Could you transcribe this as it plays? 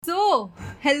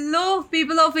Hello,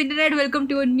 people of internet. Welcome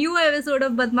to a new episode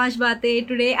of Badmash Baatein.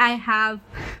 Today I have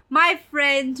my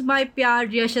friend, my प्यार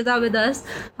Yashada with us.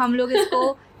 हम लोग इसको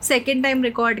second time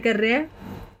record कर रहे हैं.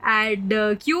 And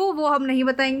क्यों वो हम नहीं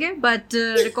बताएंगे, बट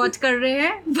रिकॉर्ड कर रहे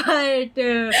हैं. बट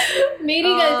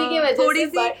मेरी गलती की वजह थोड़ी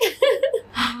सी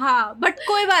हाँ, बट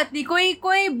कोई बात नहीं,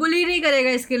 कोई बुली नहीं करेगा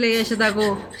इसके लिए. यशदा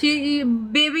को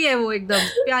बेबी है वो, एकदम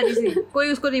प्यारी सी,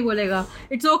 कोई उसको नहीं बोलेगा.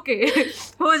 इट्स ओके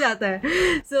हो जाता है.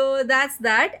 So that's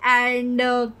that. एंड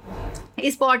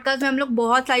इस पॉडकास्ट में हम लोग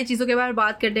बहुत सारी चीज़ों के बारे में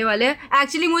बात करने वाले हैं.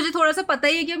 एक्चुअली मुझे थोड़ा सा पता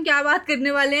ही है कि हम क्या बात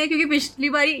करने वाले हैं, क्योंकि पिछली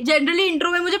बारी जनरली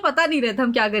इंट्रो में मुझे पता नहीं रहता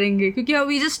हम क्या करेंगे, क्योंकि हम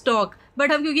वी जस्ट टॉक.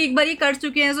 बट हम क्योंकि एक बार ये कर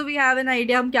चुके हैं, so we have an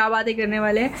idea हम क्या बातें करने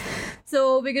वाले हैं. So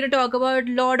we're going to talk about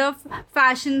lot of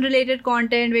fashion related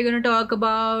content. We're going to talk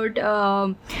about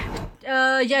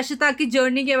Yashita की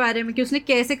जर्नी के बारे में कि उसने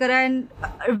कैसे करा, and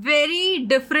very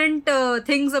different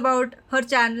things about her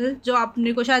channel जो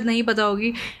आपने को शायद नहीं पता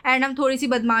होगी. एंड हम थोड़ी सी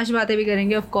बदमाश बातें भी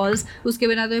करेंगे ऑफ कोर्स, उसके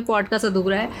बिना तो ये पॉडकास्ट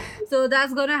अधूरा है. So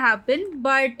that's gonna happen.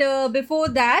 But before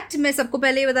that मैं सबको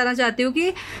पहले ये बताना चाहती हूँ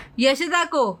कि यशिता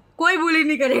को कोई बुली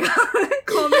नहीं करेगा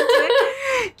कमेंट में,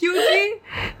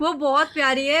 क्योंकि वो बहुत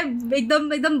प्यारी है,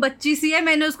 एकदम बच्ची सी है.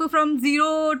 मैंने उसको फ्रॉम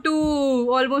 0 to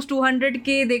ऑलमोस्ट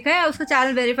 200K देखा है. उसका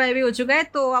चैनल वेरीफाई भी हो चुका है,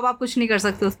 तो अब आप कुछ नहीं कर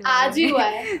सकते उसके. आज ही हुआ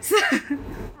है.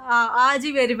 आज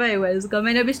ही वेरीफाई हुआ है उसका,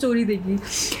 मैंने अभी स्टोरी देखी.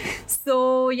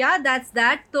 सो या दैट्स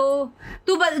दैट. तो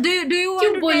तू डू यू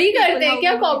क्यों बुली करते हैं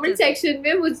क्या कमेंट सेक्शन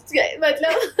में?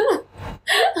 मतलब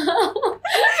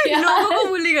लोगों को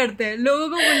बुली करते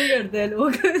हैं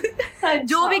लोग. अच्छा.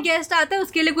 जो भी गेस्ट आता है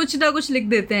उसके लिए कुछ ना कुछ लिख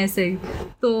देते हैं ऐसे ही,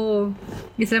 तो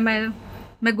इसलिए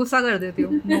मैं गुस्सा कर देती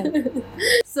हूँ.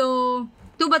 सो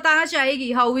तू बताना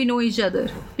चाहेगी how we know each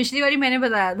other? पिछली बारी मैंने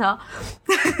बताया था.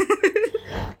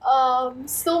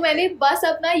 So, मैंने बस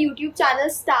अपना YouTube चैनल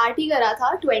स्टार्ट ही करा था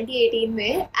 2018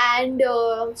 में, and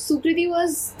Sukriti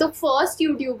was the first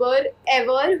YouTuber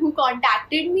ever who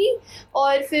contacted मी,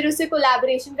 और फिर उसे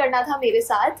कोलैबोरेशन करना था मेरे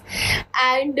साथ.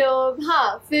 एंड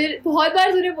हाँ, फिर बहुत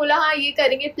बार तूने बोला हाँ ये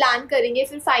करेंगे, प्लान करेंगे.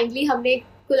 फिर फाइनली हमने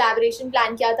कोलैबोरेशन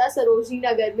प्लान किया था सरोजनी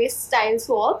नगर में, style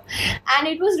swap, and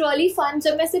it was really fun.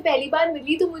 जब मैं इससे पहली बार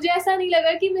मिली तो मुझे ऐसा नहीं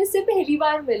लगा कि मैं इससे पहली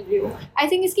बार मिल रही हूँ. आई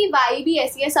थिंक इसकी वाइब भी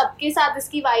ऐसी है, सबके साथ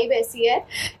इसकी वाइब ऐसी है,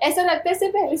 ऐसा लगता है इससे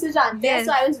पहले से जानते हैं.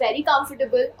 सो आई वाज वेरी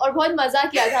कंफर्टेबल और बहुत मजा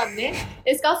किया था हमने.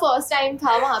 इसका फर्स्ट टाइम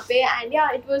था वहाँ पे, एंड या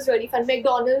it was really fun.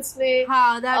 McDonald's में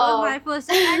हाँ, that was my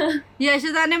first time.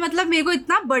 Yashita ने मतलब मेरे को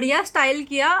इतना बढ़िया स्टाइल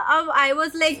किया. अब आई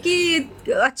वाज लाइक कि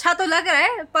अच्छा तो लग रहा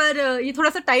है, पर ये थोड़ा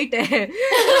सा टाइट है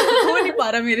हो नहीं पा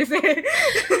रहा मेरे से.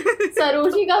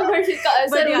 सरोजनी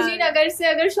नगर से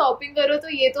अगर शॉपिंग करो तो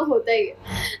ये तो होता ही है.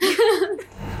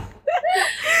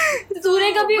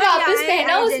 तूने कभी वापस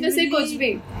पहना उसमें से कुछ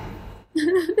भी?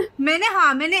 मैंने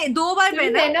 2 बार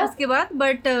पहना उसके बाद.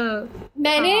 बट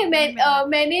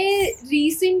मैंने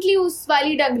रिसेंटली उस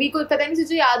वाली डंगरी को, पता नहीं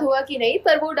तुझे याद होगा कि नहीं,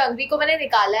 पर वो डंगरी को मैंने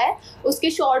निकाला है, उसके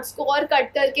शॉर्ट्स को और कट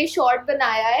करके शॉर्ट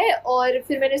बनाया है, और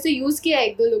फिर मैंने उसे यूज किया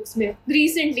 1-2 लुक्स में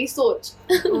रिसेंटली. सोच.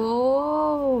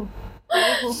 ओह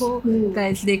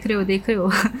गाइस, देख रहे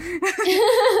हो.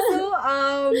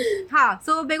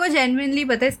 सो मेरे को जेन्युइनली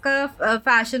पता है इसका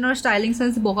फैशन और स्टाइलिंग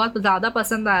सेंस बहुत ज़्यादा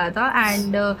पसंद आया था.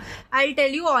 And I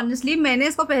tell you honestly, मैंने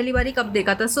इसको पहली बार कब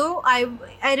देखा था. सो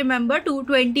आई रिमेंबर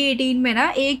 2018 में ना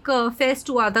एक फेस्ट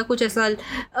हुआ था, कुछ ऐसा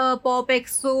पॉप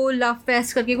एक्सो लव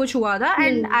फेस्ट करके कुछ हुआ था.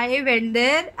 And I went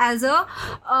there as a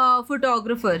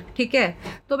photographer. ठीक है,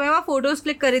 तो मैं वहाँ फोटोज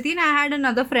क्लिक कर रही थी. And I had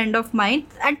another friend of mine,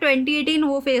 and 2018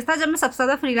 वो फेस्ट था जब मैं सबसे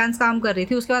ज़्यादा फ्रीलांस काम कर रही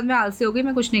थी. उसके बाद मैं आलसी हो गई,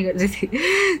 मैं कुछ नहीं कर रही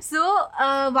थी. सो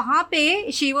वहाँ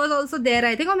पे she was also there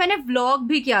I think, और मैंने व्लॉग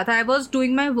भी किया था. I was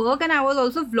doing my work and I was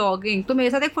also vlogging. तो मेरे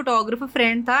साथ एक फोटोग्राफर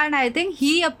फ्रेंड था, and I think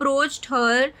he approached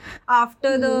her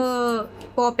after the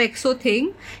pop exo thing.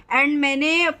 And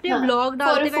मैंने अपने व्लॉग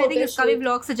डालते हुए आई थिंक इसका भी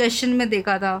व्लॉग सजेशन में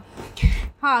देखा था.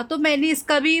 हाँ, तो मैंने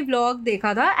इसका भी व्लॉग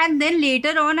देखा था. And then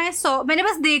later on I saw, मैंने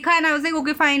बस देखा है ना, वाज लाइक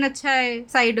ओके फाइन, अच्छा है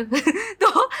साइड.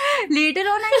 तो later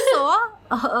on I saw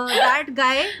that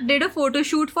guy did a photo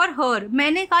shoot for her.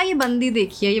 मैंने कहा ये बंदी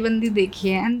देखी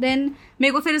है. एंड देन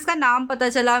मेरे को फिर इसका नाम पता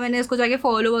चला, मैंने इसको जाके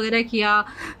फॉलो वगैरह किया.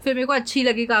 फिर मेरे को अच्छी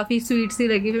लगी, काफ़ी स्वीट सी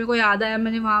लगी. फिर मेरे को याद आया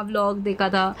मैंने वहाँ व्लॉग देखा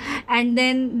था. एंड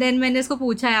देन मैंने इसको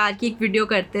पूछा यार कि एक वीडियो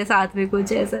करते हैं साथ में,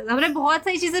 कुछ ऐसा. हमने बहुत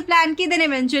सारी चीज़ें प्लान की, then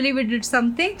eventually we did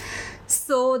something.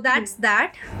 So that's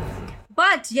that.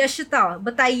 But Yashita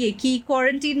बताइए कि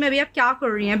क्वारंटीन में अभी आप क्या कर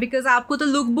रही हैं, बिकॉज आपको तो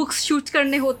लुक बुक्स शूट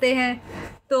करने होते हैं.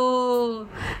 तो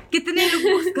कितने लुक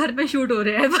बुक्स घर पे शूट हो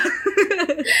रहे हैं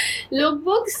लुक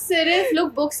बुक्स, सिर्फ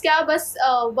लुक बुक्स क्या, बस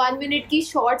 1 मिनट की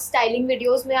शॉर्ट स्टाइलिंग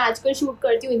वीडियोस मैं आजकल शूट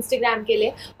करती हूँ इंस्टाग्राम के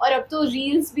लिए, और अब तो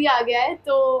रील्स भी आ गया है,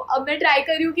 तो अब मैं ट्राई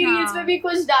कर रही हूँ कि रील्स में भी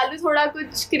कुछ डालूँ, थोड़ा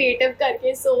कुछ क्रिएटिव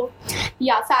करके. सो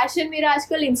या फैशन मेरा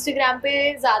आजकल इंस्टाग्राम पे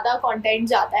ज़्यादा कंटेंट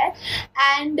जाता है,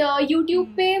 एंड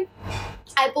यूट्यूब पे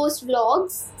आई पोस्ट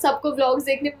व्लॉग्स. सबको व्लॉग्स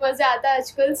देखने में मज़ा आता है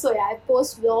आजकल, सो I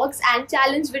post vlogs and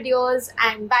challenge videos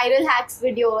and viral hacks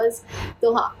videos.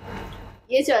 तो हाँ,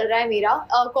 ये चल रहा है मेरा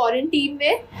क्वारंटीन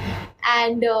में.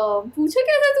 एंड पूछा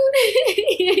क्या था तूने?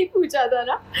 यही पूछा था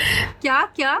ना?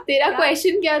 क्या तेरा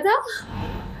क्वेश्चन क्या था?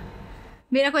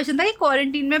 मेरा क्वेश्चन था कि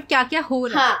क्वारंटीन में अब क्या क्या हो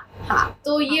रहा है. हाँ,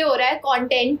 तो ये हो रहा है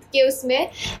कंटेंट के उसमें.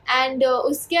 एंड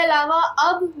उसके अलावा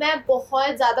अब मैं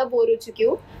बहुत ज़्यादा बोर हो चुकी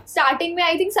हूँ. स्टार्टिंग में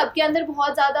आई थिंक सबके अंदर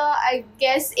बहुत ज़्यादा, आई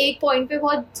गेस एक पॉइंट पे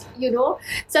बहुत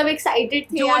सब एक्साइटेड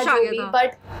थे जोश आ गया था,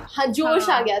 बट हाँ जोश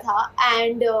आ गया था.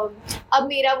 एंड अब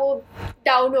मेरा वो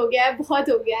डाउन हो गया है, बहुत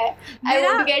हो गया है. I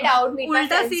want to get out, meet my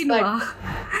friends.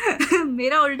 But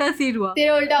मेरा उल्टा सीन हुआ.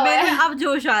 तेरा उल्टा हुआ है. अब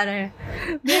जोश आ रहा है,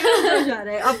 जोश आ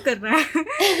रहा है, अब कर रहा है.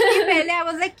 पहले आई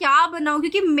वाज लाइक क्या बनाऊं,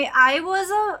 क्योंकि आई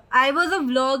वाज अ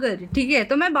व्लॉगर, ठीक है,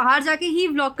 तो मैं बाहर जाके ही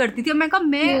व्लॉग करती थी. मैं कहा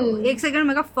मैं एक सेकंड,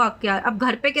 मैं कहा फक यार, अब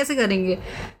घर पे कैसे करेंगे,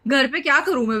 घर पे क्या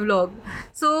करूं मैं व्लॉग.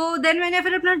 सो देन मैंने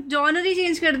फिर अपना जॉनर ही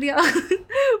चेंज कर दिया,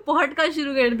 पॉडकास्ट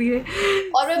शुरू कर दिए.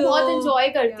 और मैं बहुत एंजॉय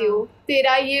करती हूँ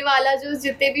तेरा ये वाला, जो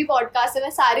जितने भी पॉडकास्ट है मैं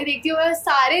सारे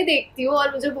देखती हूँ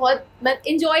और मुझे बहुत, मैं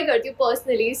एंजॉय करती हूँ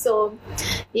पर्सनली. सो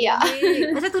या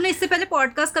अच्छा, तूने इससे पहले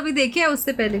पॉडकास्ट कभी देखे है?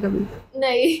 उससे पहले कभी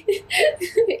नहीं.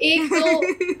 एक तो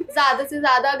ज्यादा से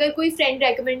ज्यादा अगर कोई फ्रेंड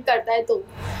रेकमेंड करता है तो,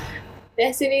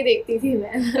 वैसे नहीं देखती थी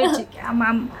मैं. ठीक है,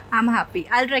 I am happy.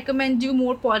 I will recommend you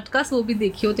more podcast, वो भी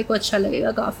देखियो, तेरे को अच्छा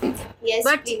लगेगा काफी.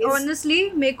 बट ऑनेस्टली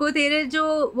मेरे को तेरे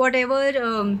जो व्हाटएवर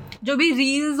जो भी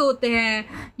रील्स होते हैं,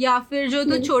 या फिर जो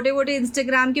तू छोटे मोटे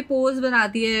इंस्टाग्राम के पोस्ट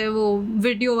बनाती है, वो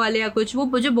वीडियो वाले या कुछ, वो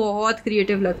मुझे बहुत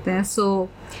क्रिएटिव लगते हैं. सो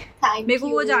मेरे को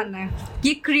वो जानना है,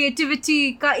 ये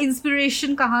क्रिएटिविटी का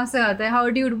इंस्पिरेशन कहाँ से आता है? How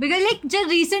do you do? Because like जो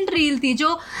रीसेंट रील थी,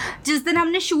 जो जिस दिन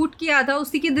हमने शूट किया था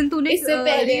उसी के दिन तूने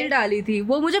रील डाली थी,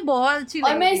 वो मुझे बहुत अच्छी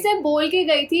लगी. और मैं इससे बोल के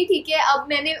गई थी, ठीक है, अब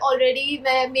मैंने ऑलरेडी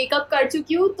मैं मेकअप कर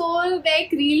चुकी हूँ, तो मैं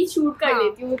एक रील शूट कर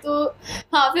लेती हूँ. तो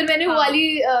हाँ, फिर मैंने वो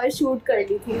वाली शूट कर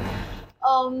ली थी.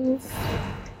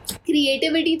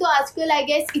 क्रिएटिविटी तो आजकल आई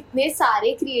गेस इतने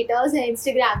सारे क्रिएटर्स हैं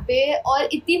इंस्टाग्राम पे, और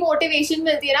इतनी मोटिवेशन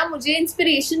मिलती है ना, मुझे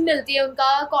इंस्पिरेशन मिलती है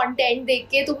उनका कंटेंट देख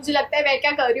के. तो मुझे लगता है मैं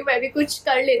क्या कर रही हूँ, मैं भी कुछ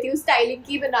कर लेती हूँ, स्टाइलिंग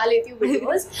की बना लेती हूँ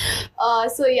वीडियोस.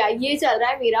 सो या ये चल रहा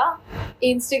है मेरा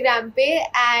इंस्टाग्राम पे.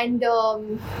 एंड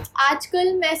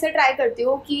आजकल मैं ऐसा ट्राई करती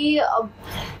हूँ कि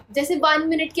जैसे 1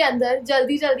 मिनट के अंदर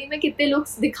जल्दी मैं कितने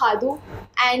लुक्स दिखा दूँ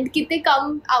एंड कितने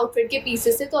कम आउटफिट के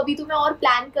पीसेस से. तो अभी तो मैं और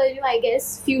प्लान कर रही हूँ, आई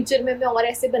गेस फ्यूचर में मैं और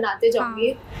ऐसे बनाते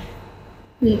जाऊंगी.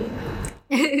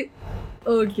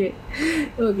 ओके,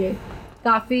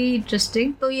 काफ़ी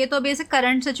इंटरेस्टिंग. तो ये तो अभी ऐसे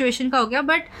करंट सिचुएशन का हो गया,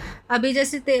 बट अभी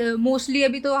जैसे मोस्टली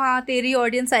अभी तो हाँ तेरी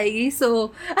ऑडियंस आएगी. सो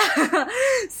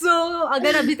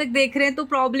अगर अभी तक देख रहे हैं तो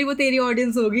प्रॉब्ली वो तेरी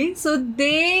ऑडियंस होगी. सो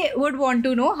they would want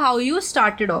to know how you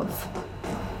started off,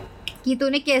 कि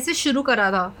तूने कैसे शुरू करा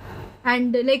था,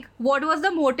 and like what was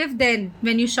the motive then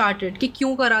when you started, कि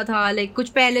क्यों करा था? लाइक कुछ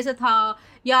पहले से था,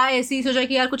 या ऐसे ही सोचा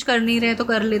कि यार कुछ कर नहीं रहे तो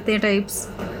कर लेते हैं टाइप्स,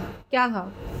 क्या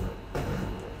था?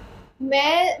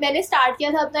 मैंने स्टार्ट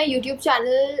किया था अपना यूट्यूब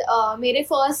चैनल मेरे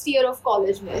फर्स्ट ईयर ऑफ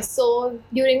कॉलेज में. So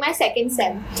during my second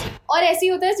same. और ऐसे ही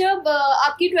होता है जब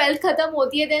आपकी 12th खत्म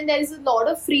होती है, then there is a lot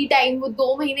of free time. वो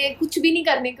 2 महीने कुछ भी नहीं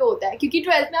करने को होता है, क्योंकि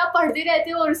 12th में आप पढ़ते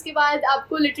रहते हो और उसके बाद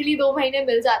आपको लिटरली 2 महीने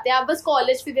मिल जाते हैं, आप बस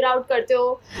कॉलेज फिगर आउट करते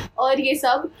हो और ये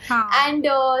सब. एंड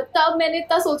तब मैंने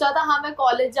इतना सोचा था, हाँ मैं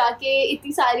कॉलेज जाके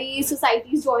इतनी सारी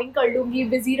सोसाइटीज ज्वाइन कर लूँगी,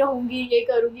 बिजी रहूँगी, ये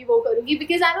करूँगी वो करूँगी,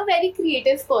 because I am a very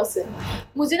creative person.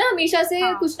 मुझे ना हमेशा से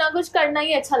कुछ ना कुछ करना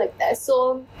ही अच्छा लगता है.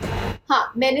 सो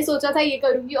हाँ, मैंने सोचा था ये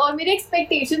करूँगी, और मेरे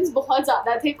एक्सपेक्टेशंस बहुत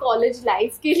ज़्यादा थे कॉलेज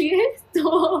लाइफ के लिए. तो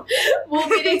वो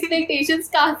मेरे एक्सपेक्टेशंस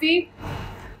काफ़ी,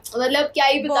 मतलब क्या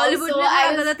ही बताऊँ. बॉलीवुड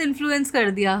ने गलत इन्फ्लुएंस कर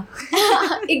दिया.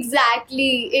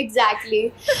 एग्जैक्टली.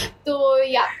 तो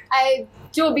या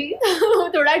जो भी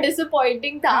थोड़ा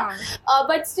डिसअपॉइंटिंग था,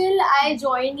 but still I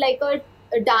joined like a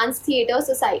dance theater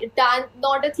society,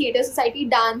 not a theater society,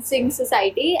 dancing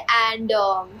society. and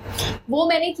वो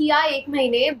मैंने किया 1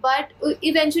 महीने, बट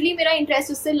इवेंचुअली मेरा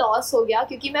इंटरेस्ट उससे लॉस हो गया,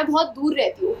 क्योंकि मैं बहुत दूर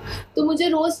रहती हूँ, तो मुझे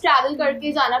रोज़ ट्रैवल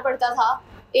करके जाना पड़ता था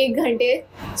 1 घंटे.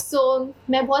 सो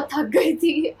मैं बहुत थक गई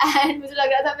थी, एंड मुझे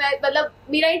लग रहा था मैं, मतलब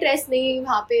मेरा इंटरेस्ट नहीं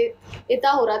वहाँ पे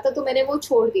इतना हो रहा था, तो मैंने वो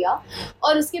छोड़ दिया.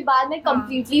 और उसके बाद मैं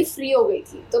कम्प्लीटली फ्री हो गई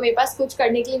थी, तो मेरे पास कुछ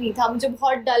करने के लिए नहीं था, मुझे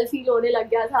बहुत डल फील होने लग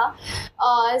गया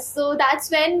था. सो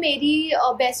दैट्स व्हेन मेरी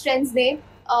बेस्ट फ्रेंड्स ने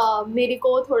मेरे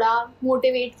को थोड़ा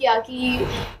मोटिवेट किया कि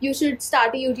you should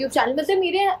start a YouTube channel. मतलब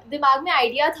मेरे दिमाग में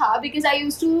आइडिया था because I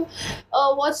used to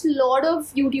watch lot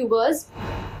of YouTubers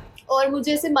और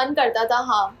मुझे ऐसे मन करता था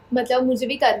हाँ मतलब मुझे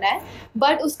भी करना है,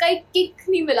 बट उसका एक किक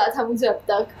नहीं मिला था मुझे अब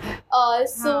तक.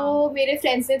 सो मेरे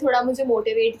फ्रेंड्स ने थोड़ा मुझे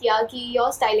मोटिवेट किया कि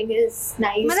योर स्टाइलिंग इज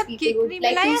नाइस. मतलब किक नहीं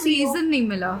मिला या रीजन नहीं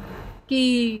मिला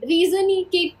कि रीजन ही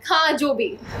किक, हाँ जो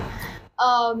भी.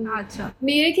 अच्छा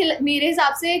मेरे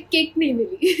हिसाब से किक नहीं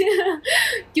मिली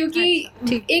क्योंकि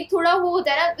एक थोड़ा वो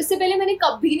होता है ना. इससे पहले मैंने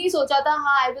कभी नहीं सोचा था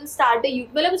हाँ I will start a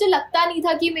YouTube. मतलब मुझे लगता नहीं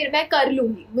था कि मैं कर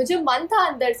लूंगी. मुझे मन था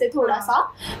अंदर से थोड़ा सा,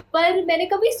 पर मैंने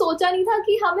कभी सोचा नहीं था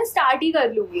कि हाँ मैं स्टार्ट ही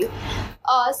कर लूंगी.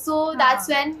 सो दैट्स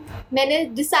व्हेन मैंने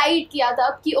डिसाइड किया था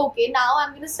कि okay now I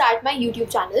am gonna start my YouTube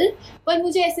channel. पर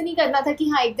मुझे ऐसे नहीं करना था कि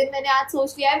हाँ एक दिन मैंने आज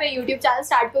सोच लिया है मैं यूट्यूब चैनल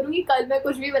स्टार्ट करूंगी, कल मैं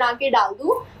कुछ भी बना के डाल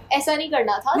दूँ. ऐसा नहीं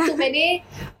करना था. तो मैंने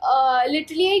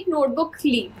लिटरली एक नोटबुक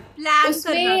ली.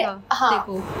 उसमें हाँ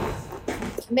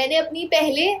मैंने अपनी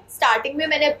पहले स्टार्टिंग में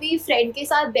मैंने अपनी फ्रेंड के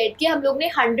साथ बैठ के हम लोग ने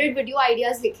 100 वीडियो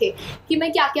आइडियाज लिखे कि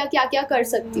मैं क्या क्या कर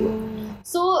सकती हूँ.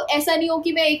 सो ऐसा नहीं हो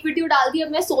कि मैं एक वीडियो डाल दी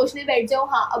अब मैं सोचने बैठ जाऊँ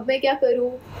हाँ अब मैं क्या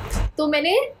करूँ. तो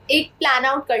मैंने एक प्लान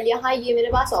आउट कर लिया हाँ ये मेरे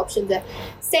पास ऑप्शंस है.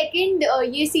 सेकंड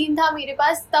ये सीन था मेरे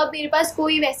पास, तब मेरे पास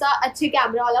कोई वैसा अच्छे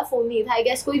कैमरा वाला फ़ोन नहीं था. आई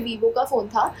गेस कोई वीवो का फ़ोन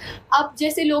था. अब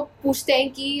जैसे लोग पूछते हैं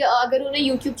कि अगर उन्हें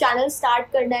यूट्यूब चैनल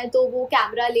स्टार्ट करना है तो वो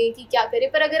कैमरा लें कि क्या करें.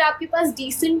 पर अगर आपके पास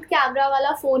डिसेंट कैमरा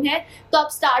वाला फ़ोन है तो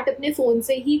आप स्टार्ट अपने फ़ोन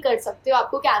से ही कर सकते हो.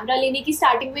 आपको कैमरा लेने की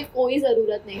स्टार्टिंग में कोई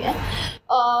ज़रूरत नहीं है.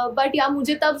 बट या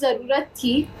मुझे तब ज़रूरत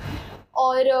थी.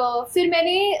 और फिर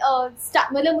मैंने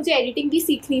मतलब मुझे एडिटिंग भी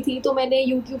सीखनी थी तो मैंने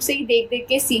यूट्यूब से ही देख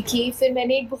के सीखी. फिर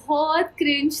मैंने एक बहुत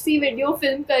क्रिंज सी वीडियो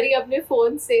फिल्म करी अपने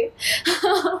फ़ोन से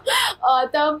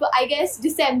तब आई गेस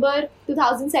दिसंबर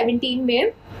 2017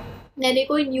 में मैंने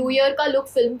कोई न्यू ईयर का लुक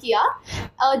फिल्म किया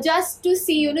just to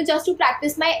C just to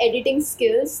practice my editing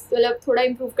skills. मतलब थोड़ा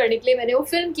इम्प्रूव करने के लिए मैंने वो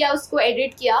फिल्म किया, उसको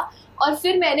एडिट किया और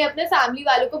फिर मैंने अपने फैमिली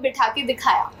वालों को बिठा के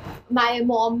दिखाया, माय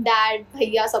मॉम डैड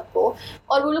भैया सबको.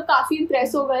 और वो लोग काफ़ी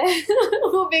इम्प्रेस हो गए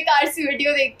वो बेकार सी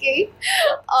वीडियो देख के ही.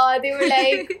 दे वर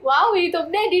लाइक वाओ ये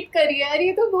तुमने एडिट करी है यार,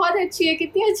 ये तो बहुत अच्छी है,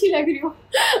 कितनी अच्छी लग रही हो.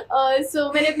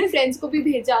 सो मैंने अपने फ्रेंड्स को भी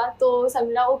भेजा तो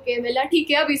समझा ओके मिला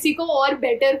ठीक है अब इसी को और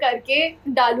बेटर करके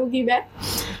डालूंगी मैं.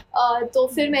 तो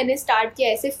फिर मैंने स्टार्ट किया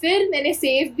ऐसे. फिर मैंने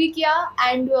सेव भी किया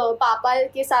एंड पापा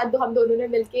के साथ हम दोनों ने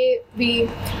मिलके भी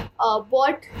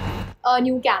बॉट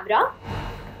न्यू कैमरा.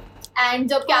 एंड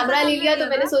जब कैमरा ले लिया तो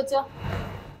मैंने सोचा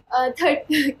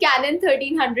कैनन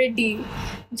 1300D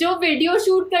जो वीडियो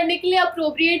शूट करने के लिए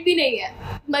अप्रोप्रिएट भी नहीं है.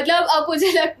 मतलब अब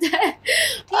मुझे लगता है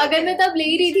अगर मैं तब ले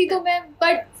ही रही थी तो मैं,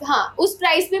 बट हाँ उस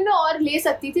प्राइस पे मैं और ले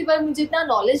सकती थी पर मुझे इतना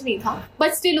नॉलेज नहीं था.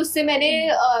 बट स्टिल उससे मैंने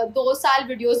 2 साल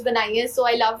वीडियोस बनाई हैं. सो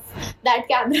आई लव दैट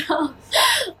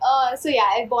कैमरा. सो या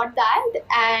आई बॉट दैट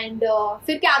एंड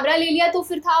फिर कैमरा ले लिया तो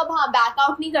फिर था अब हाँ बैक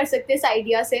आउट नहीं कर सकते इस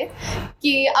आइडिया से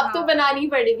कि अब तो बनानी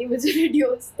पड़ेगी मुझे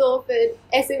वीडियोस. तो फिर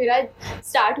ऐसे मेरा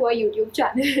स्टार्ट हुआ यूट्यूब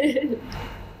चैनल.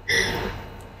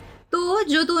 तो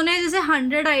जो तूने जैसे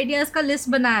 100 आइडियाज का लिस्ट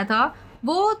बनाया था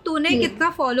वो तूने कितना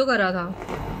फॉलो करा था?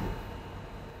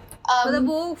 मतलब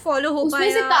वो फॉलो हो पाया?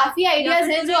 उसमें से काफी आइडियाज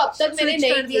हैं जो अब तक मैंने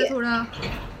नहीं किए. थोड़ा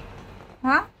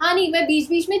हाँ नहीं मैं बीच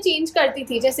बीच में चेंज करती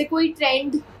थी. जैसे कोई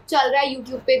ट्रेंड चल रहा है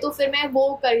यूट्यूब पे तो फिर मैं वो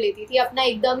कर लेती थी, अपना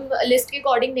एकदम लिस्ट के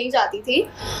अकॉर्डिंग नहीं जाती थी.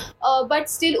 बट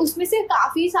स्टिल उसमें से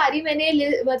काफ़ी सारी मैंने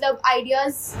मतलब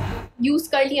आइडियाज़ यूज़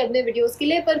कर ली अपने वीडियोस के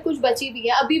लिए. पर कुछ बची भी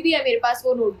है, अभी भी है मेरे पास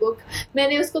वो नोटबुक.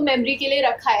 मैंने उसको मेमोरी के लिए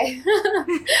रखा है.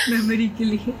 मेमोरी के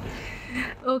लिए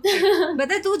ओके.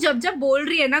 बता तू जब बोल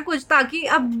रही है ना कुछ, ताकि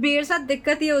अब मेरे साथ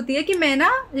दिक्कत ये होती है कि मैं ना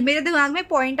मेरे दिमाग में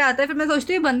पॉइंट आता है फिर मैं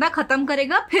सोचती हूँ बंदा खत्म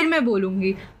करेगा फिर मैं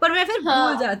बोलूंगी पर मैं फिर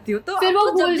भूल जाती हूँ. तो फिर वो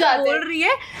जब बोल रही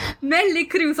है मैं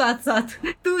लिख रही हूँ साथ साथ.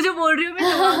 तू जो बोल रही हो मैं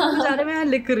दिमाग में जा रहा मैं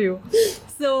लिख रही हूँ.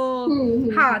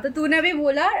 सो हाँ तो तूने अभी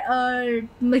बोला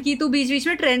कि तू बीच बीच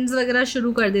में ट्रेंड्स वगैरह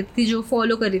शुरू कर देती थी, जो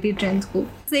फॉलो कर रही थी ट्रेंड्स को.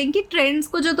 सेइंग कि ट्रेंड्स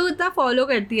को जो तू इतना फॉलो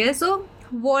करती है, so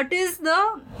what is the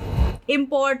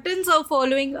importance of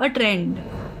following a trend?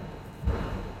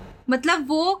 मतलब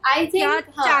वो क्या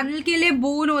चैनल के लिए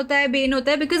बून होता है बेन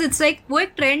होता है? बिकॉज इट्स लाइक वो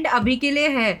एक ट्रेंड अभी के लिए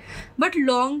है बट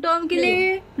लॉन्ग टर्म के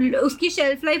लिए उसकी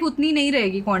शेल्फ लाइफ उतनी नहीं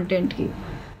रहेगी कंटेंट की.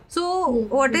 So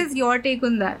what is your take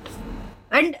on that?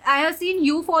 And I have seen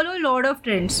you follow lot of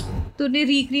trends. तूने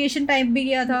रिक्रिएशन टाइम भी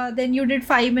किया था, then you did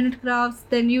 5 minute crafts,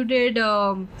 then you did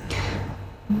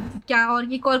क्या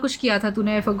और एक और कुछ किया था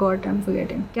तूने. आई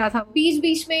फॉरगेटिंग क्या था बीच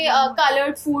बीच में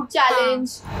कलर्ड फूड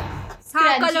चैलेंज.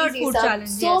 हाँ कलर्ड फूड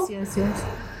चैलेंज. यस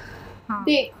हाँ.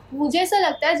 देख मुझे ऐसा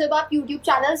लगता है जब आप यूट्यूब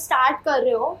चैनल स्टार्ट कर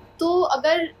रहे हो तो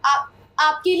अगर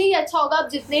आपके लिए अच्छा होगा आप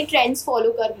जितने ट्रेंड्स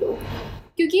फॉलो कर लो.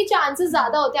 क्योंकि चांसेस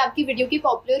ज़्यादा होते हैं आपकी वीडियो की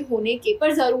पॉपुलर होने के,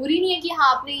 पर ज़रूरी नहीं है कि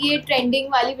हाँ आपने ये ट्रेंडिंग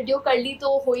वाली वीडियो कर ली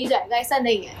तो हो ही जाएगा, ऐसा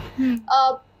नहीं है।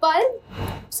 पर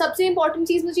सबसे इम्पॉर्टेंट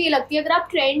चीज़ मुझे ये लगती है, अगर आप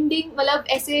ट्रेंडिंग मतलब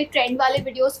ऐसे ट्रेंड वाले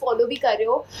वीडियोस फॉलो भी कर रहे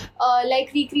हो, like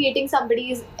recreating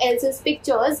somebody else's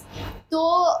pictures, तो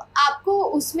आपको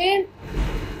उसमें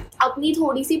अपनी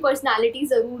थोड़ी सी पर्सनालिटी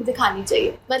ज़रूर दिखानी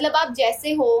चाहिए। मतलब आप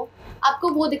जैसे हो आपको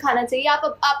वो दिखाना चाहिए,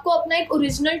 आपको अपना एक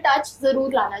ओरिजिनल टच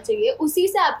ज़रूर लाना चाहिए, उसी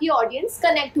से आपकी ऑडियंस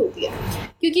कनेक्ट होती है,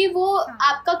 क्योंकि वो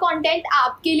आपका कंटेंट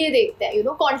आपके लिए देखते हैं,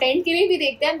 कंटेंट के लिए भी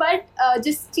देखते हैं, बट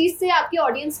जिस चीज़ से आपकी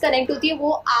ऑडियंस कनेक्ट होती है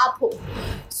वो आप हो।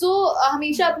 सो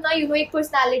हमेशा अपना एक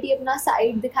पर्सनालिटी, अपना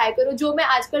साइड दिखाया करो, जो मैं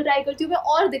आजकल ट्राई करती हूँ मैं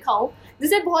और दिखाऊँ।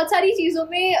 जैसे बहुत सारी चीज़ों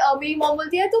में मेरी मॉम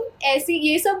बोलती है तुम ऐसी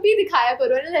ये सब भी दिखाया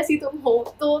करो ना जैसी तुम हो,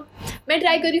 तो मैं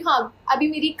ट्राई कर रही हूँ। हाँ, अभी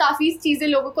मेरी काफ़ी चीज़ें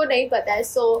लोगों को नहीं पता है।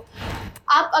 सो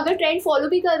आप अगर ट्रेंड फॉलो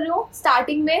भी कर रहे हो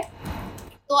स्टार्टिंग में,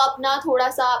 तो अपना थोड़ा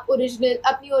सा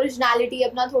अपनी ओरिजिनलिटी,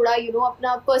 अपना थोड़ा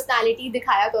अपना पर्सनालिटी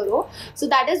दिखाया करो। So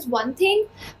that is one thing.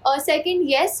 Second,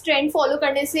 yes, trend follow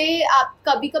करने से आप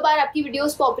कभी कभार आपकी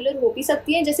वीडियोस पॉपुलर हो भी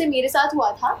सकती हैं, जैसे मेरे साथ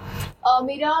हुआ था।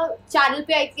 मेरा चैनल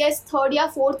पे आई गेस 3rd या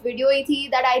 4th वीडियो ही थी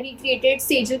that I recreated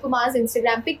Sejal Kumar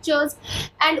Instagram pictures,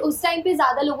 and उस टाइम पे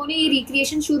ज़्यादा लोगों ने ये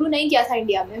रिक्रिएशन शुरू नहीं किया था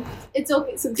इंडिया में। इट्स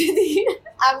ओके सुकृति,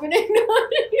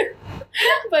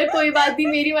 पर कोई बात नहीं,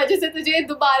 मेरी वजह से तुझे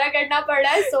दोबारा करना पड़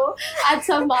रहा है, सो आज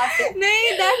सब माफ है।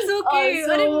 नहीं, दैट्स ओके।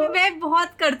 अरे मैं बहुत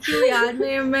करती हूँ यार,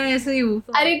 मैं ऐसे ही हूँ।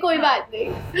 अरे कोई बात नहीं,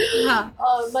 हाँ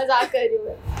मजाक कर रही हूँ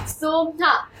मैं। सो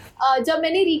हाँ, जब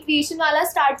मैंने रिक्रिएशन वाला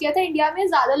स्टार्ट किया था इंडिया में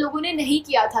ज़्यादा लोगों ने नहीं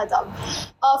किया था, तब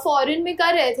फॉरेन में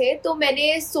कर रहे थे, तो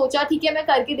मैंने सोचा ठीक है मैं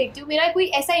करके देखती हूँ। मेरा कोई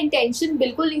ऐसा इंटेंशन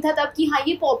बिल्कुल नहीं था तब कि हाँ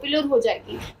ये पॉपुलर हो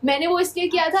जाएगी। मैंने वो इसलिए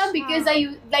किया था बिकॉज आई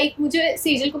लाइक मुझे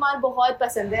सेजल कुमार बहुत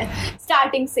पसंद है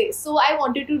स्टार्टिंग से, सो I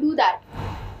wanted to do that.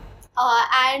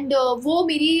 And वो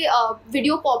मेरी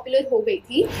वीडियो पॉपुलर हो गई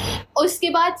थी। उसके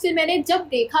बाद फिर मैंने जब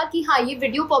देखा कि हाँ ये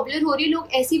वीडियो पॉपुलर हो रही है,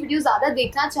 लोग ऐसी वीडियो ज़्यादा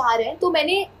देखना चाह रहे हैं, तो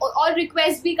मैंने और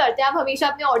रिक्वेस्ट भी करते हैं, आप हमेशा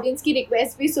अपने ऑडियंस की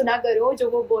रिक्वेस्ट भी सुना करो जो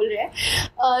वो बोल रहे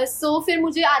हैं। सो फिर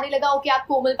मुझे आने लगा ओके आप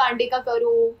कोमल पांडे का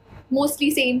करो, मोस्टली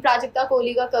सेम प्राजक्ता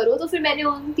कोहली का करो, तो फिर मैंने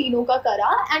उन तीनों का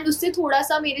करा, एंड उससे थोड़ा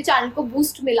सा मेरे चैनल को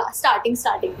बूस्ट मिला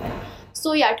स्टार्टिंग में।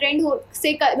 सो या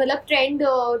मतलब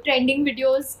ट्रेंडिंग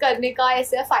वीडियोस करने का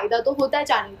ऐसा फ़ायदा तो होता है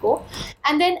चैनल को।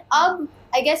 एंड देन अब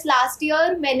आई गेस लास्ट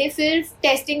ईयर मैंने फिर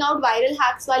टेस्टिंग आउट वायरल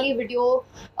हैक्स वाली वीडियो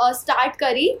स्टार्ट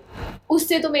करी,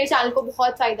 उससे तो मेरे चैनल को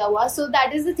बहुत फ़ायदा हुआ। So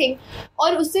that is the thing.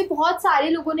 और उससे बहुत सारे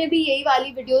लोगों ने भी यही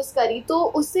वाली वीडियोस करी, तो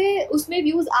उसमें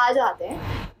व्यूज़ आ जाते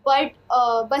हैं। बट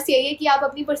बस यही है कि आप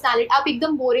अपनी पर्सनालिटी, आप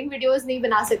एकदम बोरिंग वीडियोस नहीं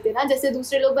बना सकते ना, जैसे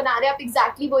दूसरे लोग बना रहे हैं, आप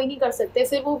एग्जैक्टली वही नहीं कर सकते,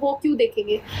 फिर वो क्यों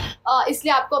देखेंगे।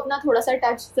 इसलिए आपको अपना थोड़ा सा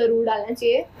टच ज़रूर डालना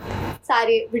चाहिए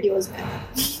सारे वीडियोस में।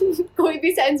 कोई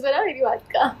भी सेंस बना मेरी बात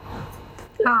का?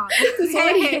 हाँ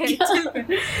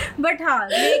बट हाँ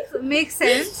मेक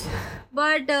सेंस।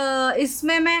 बट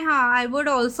इसमें मैं I would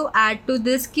also add to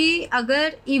this कि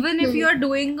अगर even if you are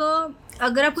doing,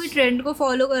 अगर आप कोई ट्रेंड को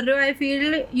फॉलो कर रहे हो, I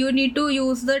feel you need to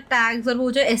use the tags, और वो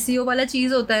जो SEO वाला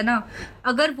चीज़ होता है ना,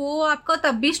 अगर वो आपका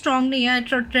तब भी स्ट्रांग नहीं है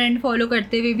ट्रेंड फॉलो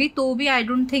करते हुए भी, तो भी आई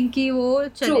डोंट थिंक कि वो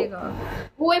चलेगा।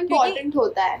 वो इम्पोर्टेंट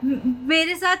होता है।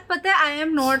 मेरे साथ पता है, I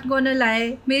am not gonna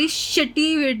lie, मेरी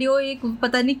शिटी वीडियो एक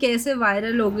पता नहीं कैसे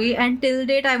वायरल हो गई, and till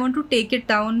date I want to take it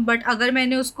down, but अगर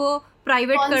मैंने उसको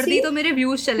प्राइवेट कर दी तो मेरे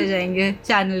व्यूज चले जाएंगे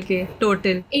चैनल के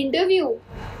टोटल। इंटरव्यू?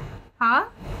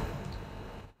 हाँ,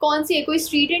 कौन सी है? कोई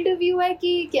स्ट्रीट इंटरव्यू है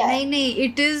कि क्या? नहीं,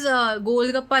 इट इज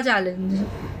गोलगप्पा चैलेंज।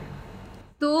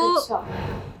 तो अच्छा,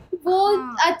 वो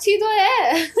अच्छी तो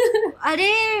है। अरे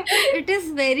it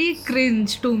is very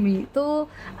cringe to me, तो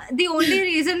द ओनली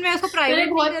रीजन मैं उसको प्राइवेट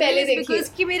बहुत पहले देखी बिकॉज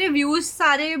कि मेरे व्यूज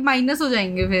सारे माइनस हो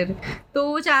जाएंगे, फिर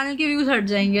तो चैनल के व्यूज हट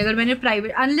जाएंगे अगर मैंने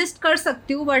प्राइवेट। अनलिस्ट कर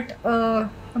सकती हूँ बट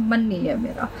मन नहीं है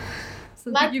मेरा।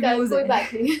 कोई बात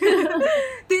नहीं।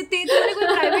 तूने कोई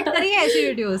प्राइवेट करी है ऐसी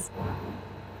वीडियोस?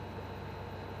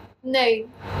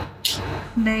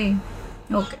 नहीं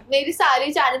ओके। मेरे सारे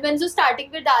चैनल मैंने जो स्टार्टिंग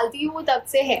में डालती हूँ तब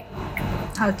से है।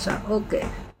 अच्छा ओके।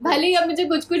 भले ही अब मुझे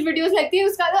कुछ वीडियोस लगती है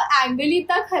उसका तो एंगल ही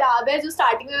इतना खराब है जो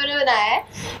स्टार्टिंग में मैंने बनाया है,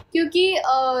 क्योंकि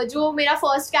जो मेरा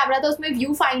फर्स्ट कैमरा था उसमें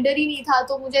व्यू फाइंडर ही नहीं था,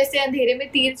 तो मुझे ऐसे अंधेरे में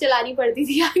तीर चलानी पड़ती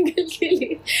थी एंगल के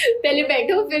लिए। पहले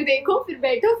बैठो फिर देखो, फिर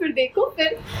बैठो फिर देखो,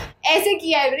 फिर ऐसे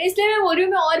किया है मैंने। इसलिए मैं बोल रही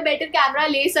हूँ मैं और बेटर कैमरा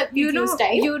ले सकती हूँ उस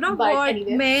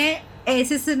टाइम। मैं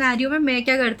ऐसे सिनेरियो में मैं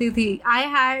क्या करती थी, आई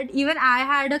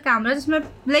हैड अ कैमरा जिसमें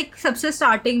लाइक सबसे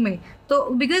स्टार्टिंग में, तो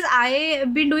because I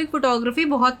been doing photography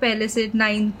बहुत पहले से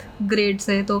 9th ग्रेड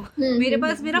से, तो मेरे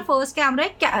पास मेरा फर्स्ट कैमरा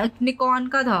एक निकॉन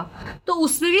का था, तो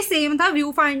उसमें भी सेम था,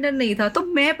 व्यू फाइंडर नहीं था। तो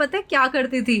मैं पता है क्या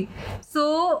करती थी,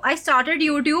 सो आई स्टार्टेड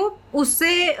यूट्यूब,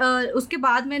 उसके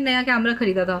बाद मैं नया कैमरा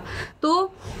खरीदा था।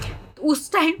 तो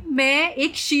उस टाइम मैं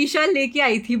एक शीशा लेके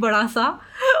आई थी बड़ा सा,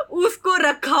 उसको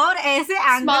रखा और ऐसे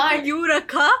एंगल पे यूं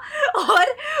रखा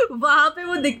और वहां पे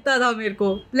वो दिखता था मेरे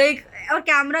को, लाइक और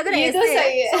कैमरा अगर ऐसे तो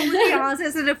सही है। तो मुझे यहाँ से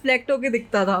ऐसे रिफ्लेक्ट होके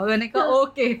दिखता था। मैंने कहा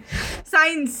okay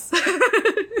science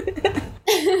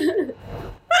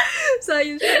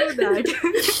science to that.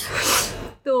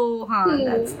 तो हाँ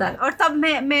दैट्स दैट। और तब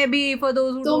मैं भी फॉर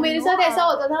दोस तो मेरे साथ ऐसा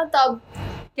होता था तब।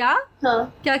 क्या?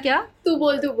 हाँ क्या तू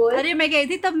बोल। अरे मैं कही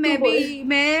थी तब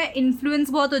मैं इन्फ्लुएंस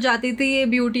बहुत हो जाती थी ये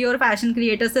ब्यूटी और फैशन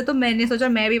क्रिएटर्स से, तो मैंने सोचा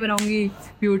मैं भी बनाऊंगी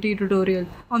ब्यूटी ट्यूटोरियल,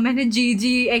 और मैंने GG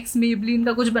Maybelline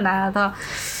का कुछ बनाया था।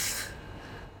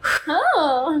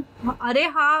 हाँ। अरे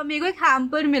हाँ, मेरे को एक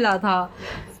हैम्पर मिला था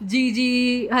GG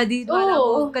हदीद वाला,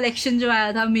 वो कलेक्शन जो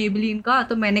आया था Maybelline का,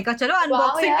 तो मैंने कहा चलो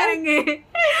अनबॉक्सिंग करेंगे।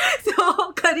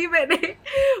 तो करी मैंने,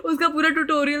 उसका पूरा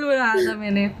ट्यूटोरियल बनाया था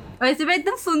मैंने। वैसे मैं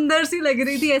एकदम सुंदर सी लग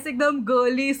रही थी, ऐसे एकदम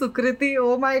girly Sukriti.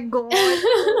 Oh my God,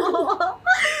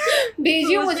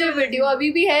 भेजियो मुझे वीडियो,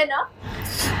 अभी भी है ना?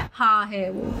 हाँ है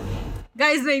वो।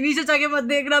 गाइस नीचे जाके मत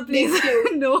देखना प्लीज,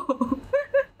 नो।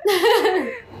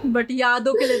 बट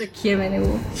यादों के लिए रखी है मैंने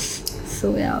वो।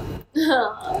 सो यार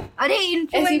अरे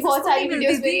इन्फ्लुएंसर्स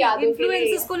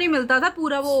को नहीं मिलता था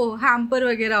पूरा वो हैम्पर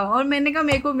वगैरह, और मैंने कहा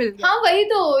मेरे को मिल गया। हाँ वही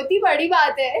तो इतनी बड़ी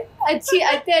बात है,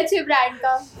 अच्छे ब्रांड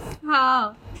का।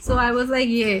 हाँ सो आई वाज लाइक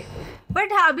ये।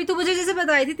 बट हाँ अभी तो मुझे जैसे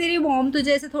बताई थी तेरी मॉम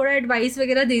तुझे ऐसे थोड़ा एडवाइस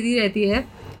वगैरह देती रहती है,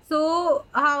 so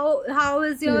how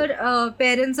is your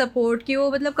parents support, कि वो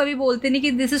मतलब कभी बोलते नहीं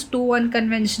कि this is to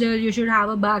unconventional, you should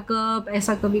have a backup,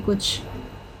 ऐसा कभी कुछ?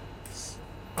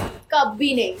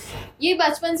 कभी नहीं, ये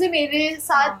बचपन से मेरे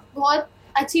साथ बहुत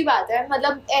अच्छी बात है।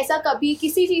 मतलब ऐसा कभी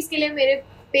किसी चीज़ के लिए मेरे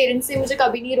पेरेंट्स ने मुझे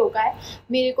कभी नहीं रोका है,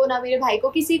 मेरे को ना मेरे भाई को,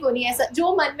 किसी को नहीं। ऐसा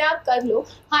जो मन में आप कर लो।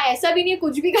 हाँ ऐसा भी नहीं है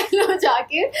कुछ भी कर लो,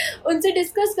 जाके उनसे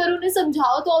डिस्कस करो, उन्हें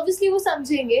समझाओ तो ऑब्वियसली वो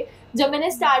समझेंगे। जब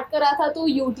मैंने स्टार्ट करा था तो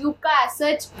यूट्यूब का एज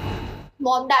सच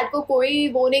मॉम डैड को कोई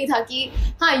वो नहीं था कि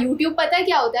हाँ यूट्यूब पता है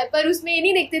क्या होता है, पर उसमें ये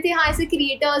नहीं देखते थे हाँ ऐसे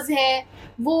क्रिएटर्स हैं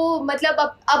वो, मतलब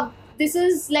अब this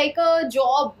is like a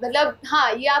job, मतलब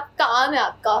हाँ ये आप काम है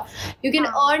आपका, you can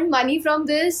earn money from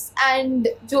this and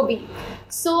जो भी।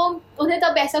 सो उन्हें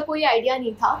तब ऐसा कोई आइडिया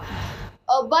नहीं था,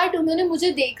 बट उन्होंने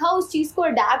मुझे देखा, उस चीज़ को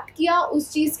अडेप्ट किया,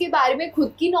 उस चीज़ के बारे में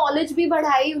खुद की नॉलेज भी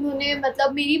बढ़ाई उन्होंने।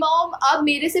 मतलब मेरी मॉम अब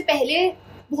मेरे से पहले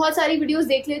बहुत सारी वीडियोस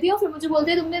देख लेती है और फिर मुझे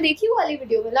बोलते हैं तुमने देखी वो वाली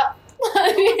वीडियो, मतलब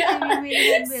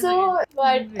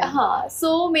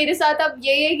सो मेरे साथ अब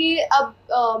ये है कि अब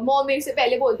मॉम मेरे से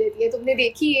पहले बोल देती है तुमने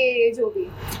देखी है जो भी।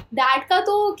 डैड का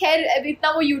तो खैर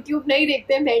इतना वो यूट्यूब नहीं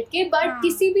देखते हैं बैठ के, बट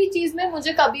किसी भी चीज़ में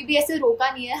मुझे कभी भी ऐसे रोका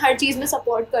नहीं है, हर चीज़ में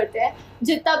सपोर्ट करते हैं।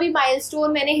 जितना भी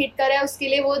माइलस्टोन मैंने हिट करा है उसके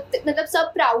लिए वो मतलब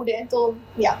सब प्राउड है। तो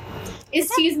या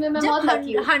इस चीज़ में मैं बहुत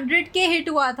लकी हूँ। 100K हिट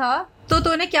हुआ था तो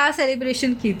तूने क्या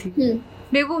सेलिब्रेशन की थी?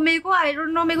 मेरे को आई डोंट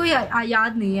नो, मेरे को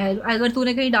याद नहीं है, अगर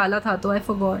तूने कहीं डाला था तो आई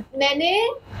फॉरगॉट। मैंने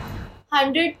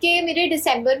 100K मेरे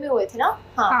दिसंबर में हुए थे ना,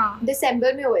 हाँ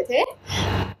दिसंबर में हुए थे।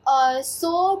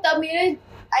 सो तब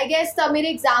मेरे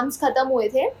एग्जाम्स खत्म हुए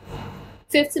थे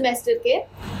 5th सेमेस्टर के,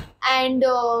 एंड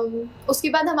उसके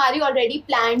बाद हमारी ऑलरेडी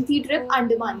प्लान थी ट्रिप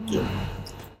अंडमान की,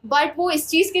 बट वो इस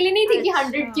चीज़ के लिए नहीं थी कि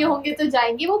 100K होंगे तो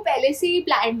जाएंगे, वो पहले से ही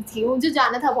प्लान थी, मुझे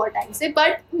जाना था बहुत टाइम से।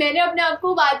 बट मैंने अपने आप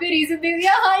को बाद में रीज़न दे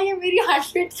दिया हाँ ये मेरी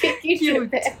 100K की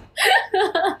ट्रिप है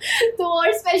तो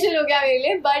और स्पेशल हो गया मेरे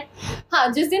लिए। बट हाँ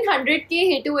जिस दिन 100K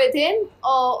हिट हुए थे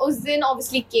उस दिन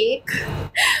ऑब्वियसली केक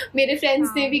मेरे फ्रेंड्स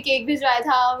ने भी केक भिजवाया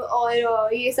था,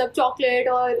 और ये सब चॉकलेट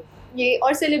और ये,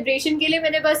 और सेलिब्रेशन के लिए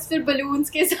मैंने बस फिर बलून्स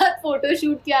के साथ फोटो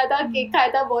शूट किया था, केक खाया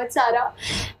था बहुत सारा,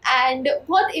 एंड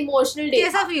बहुत इमोशनल डे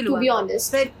था टू बी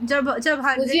ऑनेस्ट। जब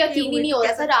मुझे यकीन ही नहीं हो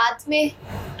रहा था। रात में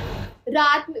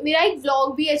मेरा एक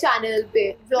व्लॉग भी है चैनल पे,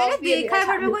 व्लॉग भी देखा है,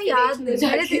 बट मेरे को याद नहीं।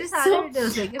 मैंने तेरे सारे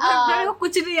वीडियोस देखे, मेरे को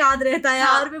कुछ नहीं याद रहता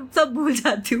यार, मैं सब भूल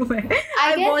जाती हूँ मैं।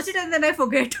 I watch it and then I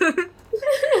forget.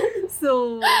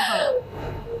 सो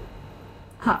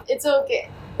हाँ इट्स ओके।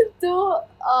 तो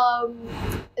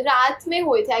रात में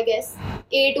हुए थे आई गेस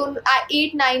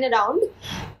 8-9 अराउंड,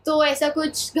 तो ऐसा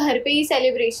कुछ घर पे ही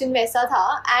सेलिब्रेशन वैसा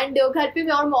था। एंड घर पे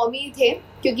मैं और मॉमी थे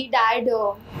क्योंकि डैड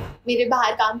मेरे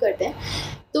बाहर काम करते हैं,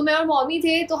 तो मैं और मॉमी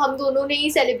थे, तो हम दोनों ने ही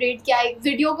सेलिब्रेट किया। एक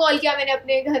वीडियो कॉल किया मैंने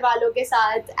अपने घर वालों के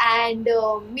साथ, एंड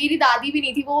मेरी दादी भी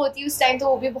नहीं थी, वो होती उस टाइम तो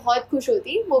वो भी बहुत खुश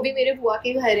होती, वो भी मेरे बुआ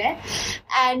के घर है।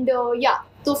 एंड या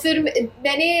तो फिर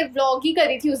मैंने व्लॉग ही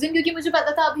करी थी उस दिन, क्योंकि मुझे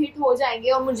पता था अब हिट हो जाएंगे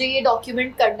और मुझे ये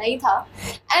डॉक्यूमेंट करना ही था।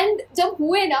 एंड जब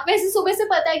हुए ना, वैसे सुबह से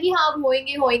पता है कि हाँ अब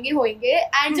होएंगे होएंगे होएंगे,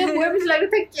 एंड जब हुए मुझे लग रहा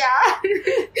था क्या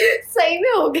सही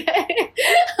में हो गए।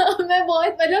 मैं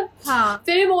बहुत मतलब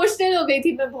फिर इमोशनल हो गई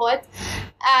थी मैं बहुत।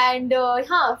 एंड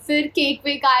हाँ, फिर केक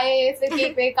वेक आए, फिर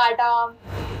केक वेक काटा।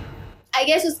 आई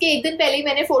गेस उसके एक दिन पहले ही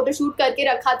मैंने फोटोशूट करके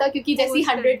रखा था, क्योंकि जैसे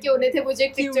 100 के होने थे मुझे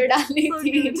एक पिक्चर डालनी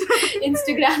थी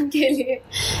इंस्टाग्राम के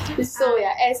लिए। सो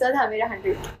या ऐसा था मेरा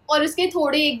 100। और उसके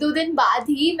थोड़े 1-2 दिन बाद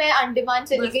ही मैं अंडमान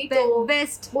चली गई, तो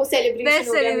वो सेलिब्रेशन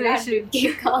हो गया मेरा 100 के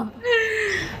का।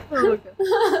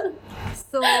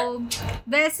 सो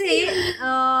वैसे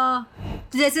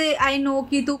जैसे आई नो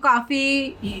कि तू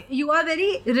काफ़ी you are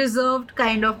very reserved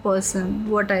kind of person,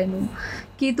 what I know,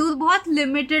 कि तू बहुत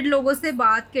लिमिटेड लोगों से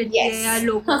बात करती है या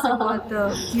लोगों से बहुत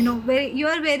you know very you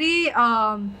are very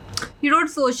you don't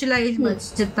socialise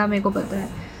much, जितना मेरे को पता है।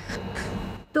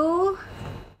 तो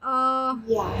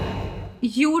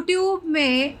यूट्यूब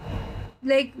में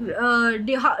like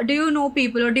do you know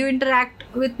people or do you interact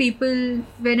with people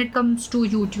when it comes to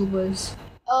YouTubers?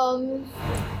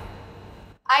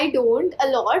 I don't a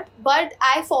lot, but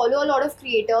I follow a lot of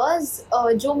creators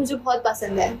जो मुझे बहुत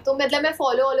पसंद है, तो मतलब मैं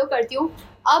follow करती हूँ।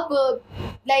 अब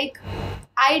like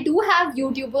I do have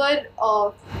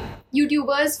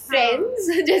YouTubers friends,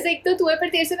 जैसे एक तो तू है, पर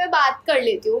तेरे से मैं बात कर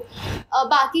लेती हूँ।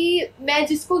 बाकी मैं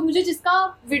मुझे जिसका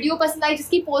वीडियो पसंद आई,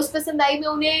 जिसकी पोस्ट पसंद आई, मैं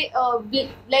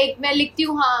उन्हें मैं लिखती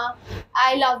हूँ हाँ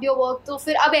आई लव योर वर्क। तो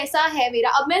फिर अब ऐसा है मेरा,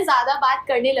 अब मैं ज़्यादा बात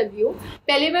करने लगी हूँ।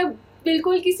 पहले मैं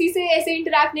बिल्कुल किसी से ऐसे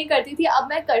इंटरेक्ट नहीं करती थी, अब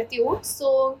मैं करती हूँ।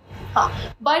 सो हाँ,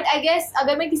 बट आई गेस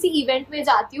अगर मैं किसी इवेंट में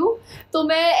जाती हूँ तो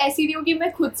मैं ऐसी नहीं हूँ कि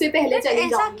मैं खुद से पहले चली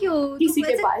जाऊँ किसी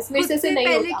के पास। मेरे से नहीं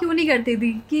पहले क्यों नहीं करती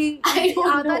थी कि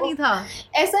आता नहीं था?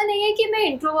 ऐसा नहीं है कि मैं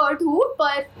इंट्रोवर्ट हूँ,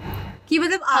 पर कि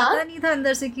मतलब आता नहीं था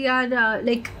अंदर से कि यार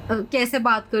लाइक कैसे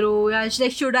बात करो, या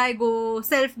like should I go,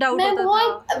 self doubt होता था।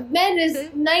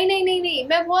 नहीं,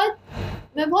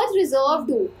 मैं बहुत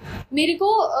रिजर्व्ड हूँ। मेरे को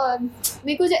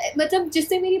मतलब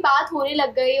जिससे मेरी बात होने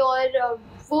लग गई और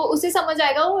वो उसे समझ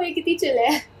आएगा वो ये कितनी चिल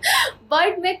है।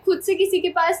 बट मैं खुद से किसी के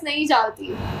पास नहीं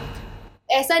जाती।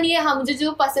 ऐसा नहीं है, हाँ मुझे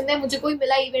जो पसंद है, मुझे कोई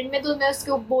मिला इवेंट में तो मैं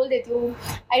उसको बोल देती हूँ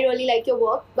I really like your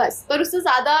work, बस। पर उससे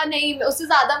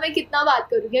ज़्यादा मैं कितना बात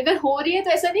करूँगी? अगर हो रही है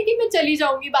तो ऐसा नहीं कि मैं चली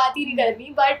जाऊँगी, बात ही नहीं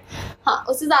करनी, बट हाँ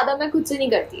उससे ज़्यादा मैं खुद से नहीं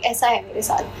करती, ऐसा है मेरे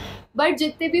साथ। बट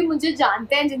जितने भी मुझे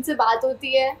जानते हैं, जिनसे बात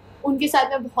होती है, उनके साथ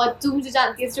मैं बहुत, जो मुझे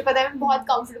जानती है, मुझे पता है, मैं बहुत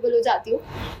कंफर्टेबल हो जाती हूँ।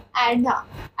 एंड हाँ,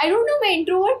 आई डोंट नो, मैं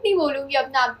इंट्रोवर्ट नहीं बोलूँगी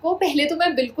अपने आप को, पहले तो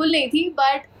मैं बिल्कुल नहीं थी,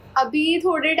 बट अभी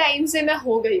थोड़े टाइम से मैं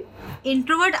हो गई हूँ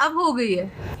इंट्रोवर्ट। अब हो गई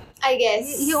है आई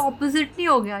गेस। ये ऑपोजिट नहीं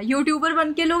हो गया? यूट्यूबर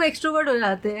बन के लोग एक्सट्रोवर्ट हो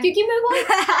जाते हैं। क्योंकि मैं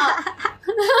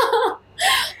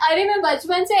अरे मैं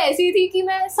बचपन से ऐसी थी कि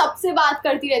मैं सबसे बात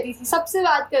करती रहती थी, सबसे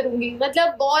बात करूंगी,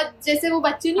 मतलब बहुत, जैसे वो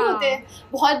बच्चे नहीं होते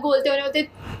बहुत बोलते होते,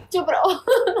 चुप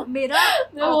रहो। मेरा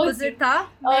ऑपोजिट था।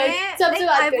 मैं सबसे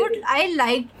I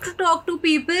like to talk to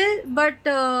people, but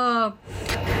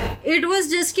it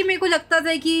was just कि मेरे को लगता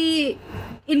था कि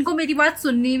इनको मेरी बात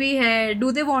सुननी भी है,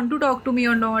 do they want to talk to me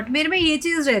और नॉट, मेरे में ये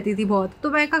चीज़ रहती थी बहुत। तो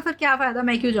मैं कहा फिर क्या फ़ायदा,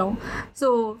 मैं क्यों जाऊँ,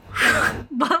 सो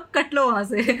कट लो वहाँ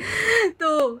से। तो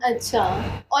अच्छा,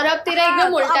 और अब तेरा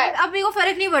एकदम उल्टा है। अब मेरे को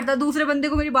फ़र्क नहीं पड़ता दूसरे बंदे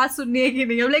को मेरी बात सुननी है कि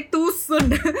नहीं, अब लाइक तू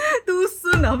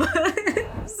सुन अब।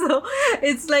 So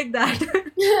it's like that.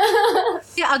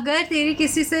 अगर तेरी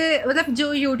किसी से, मतलब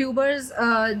जो यूट्यूबर्स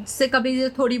से कभी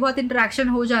थोड़ी बहुत इंटरेक्शन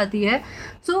हो जाती है,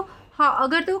 सो हाँ,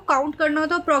 अगर तो काउंट करना हो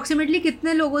तो अप्रोक्सीमेटली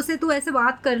कितने लोगों से तू ऐसे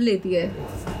बात कर लेती है?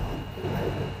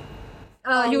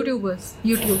 YouTubers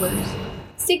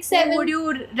 6-7 would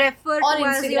you refer to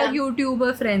as your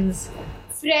YouTuber friends?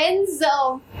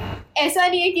 ऐसा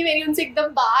नहीं है कि मेरी उनसे एकदम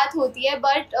बात होती है,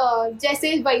 बट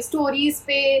जैसे भाई स्टोरीज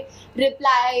पे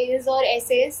रिप्लाईज और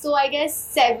ऐसे, सो आई गेस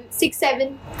 6-7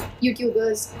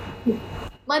 यूट्यूबर्स।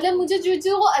 मतलब मुझे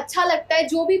जो अच्छा लगता है,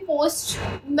 जो भी पोस्ट,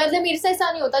 मतलब मेरे से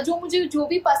ऐसा नहीं होता, मुझे जो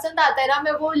भी पसंद आता है ना,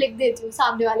 मैं वो लिख देती हूँ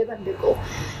सामने वाले बंदे को।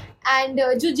 एंड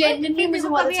जो जेन्युइनली मुझे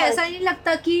बहुत अच्छा, ऐसा नहीं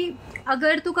लगता कि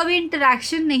अगर तू कभी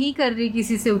इंटरेक्शन नहीं कर रही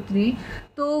किसी से उतनी,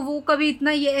 तो वो कभी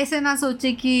इतना ये ऐसे ना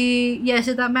सोचे कि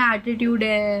यशिता में एटीट्यूड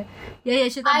है या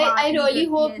Yashita I really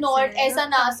hope not ऐसा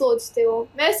ना सोचते हो।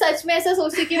 मैं सच में ऐसा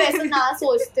सोचती कि वैसा ना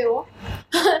सोचते हो।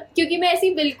 क्योंकि मैं ऐसी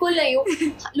बिल्कुल नहीं हूँ।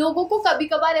 लोगों को कभी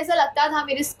कभार ऐसा लगता था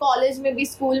मेरे कॉलेज में भी,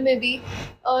 स्कूल में भी,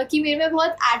 कि मेरे में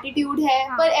बहुत एटीट्यूड है,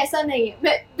 पर ऐसा नहीं है,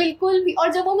 मैं बिल्कुल भी।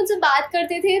 और जब वो मुझसे बात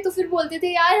करते थे तो फिर बोलते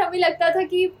थे यार हमें लगता था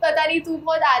कि पता नहीं तू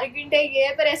बहुत एरोगेंट है, ये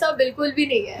है, पर ऐसा बिल्कुल भी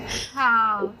नहीं है।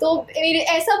 हाँ। तो मेरे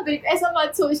ऐसा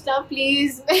मत सोचना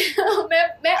प्लीज।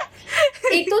 मैं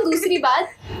एक तो दूसरी बात,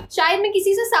 शायद मैं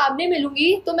किसी से सामने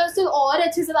मिलूंगी तो मैं उससे और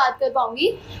अच्छे से बात कर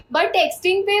पाऊंगी, बट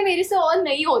टेक्सटिंग पे मेरे से और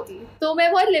नहीं होती, तो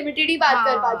मैं बहुत लिमिटेड ही बात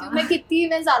कर पाती हूँ।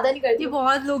 मैं ज्यादा नहीं करती।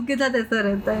 बहुत लोग के साथ ऐसा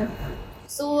रहता है।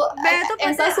 मैं तो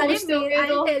ऐसा सोचती हूँ।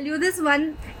 I'll tell you this one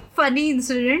funny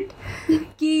incident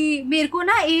कि मेरे को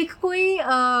ना एक कोई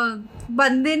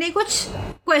बंदे ने कुछ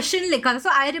क्वेश्चन लिखा था, सो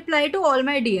I reply to all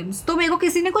my DMs। तो मेरे को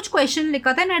किसी ने कुछ क्वेश्चन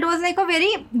लिखा था and it was like a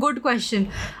very good question.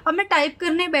 अब मैं टाइप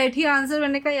करने बैठी आंसर,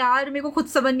 मैंने कहा यार मेरे को खुद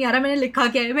समझ नहीं आ रहा मैंने लिखा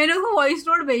क्या है। मैंने उसको वॉइस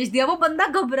नोट भेज दिया, वो बंदा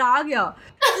घबरा गया।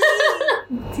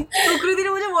 सुकृति ने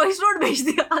मुझे वॉइस नोट भेज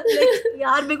दिया।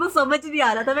 यार मेरे को समझ नहीं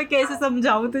आ रहा था मैं कैसे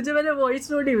समझाऊं तुझे, मैंने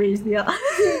वॉइस नोट ही भेज दिया।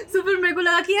 सो फिर मेरे को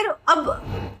लगा कि यार अब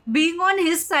बीइंग ऑन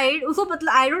हिज साइड उसको मतलब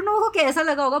आई डोंट नो उसको कैसा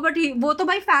लगा होगा, बट वो तो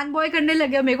भाई फैन बॉय करने लग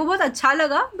गया। मेरे को बहुत अच्छा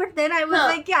लगा, but then I was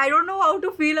like कि I don't know how to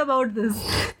feel about this.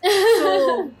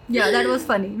 So yeah that was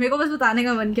funny. मेरे को बस बताने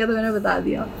का मन किया तो मैंने बता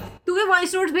दिया। तू भी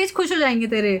वॉइस नोट्स भेज, खुश हो जाएंगे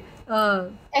तेरे।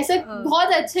 ऐसा बहुत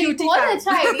अच्छा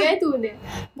आइडिया है तूने,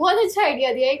 बहुत अच्छा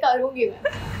आइडिया दिया है, करूंगी मैं।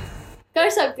 कर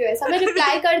सकती हूँ ऐसा, मैं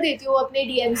रिप्लाई कर देती हूँ अपने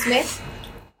DMs में,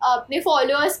 अपने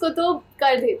फॉलोअर्स को तो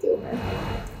कर देती हूँ मैं,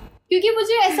 क्योंकि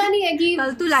मुझे ऐसा नहीं है कि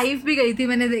कल तू लाइव भी गई थी,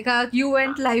 मैंने देखा you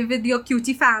went live with your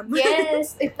cutie fam.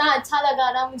 Yes, इतना अच्छा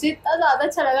लगा ना मुझे, इतना ज्यादा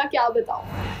अच्छा लगा क्या बताऊँ,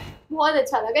 बहुत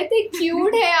अच्छा लगा। इतने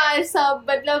क्यूट है यार सब,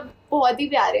 मतलब बहुत ही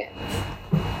प्यारे हैं।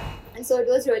 So it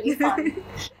was really fun.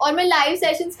 और मैं लाइव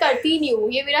सेशंस करती नहीं हूँ,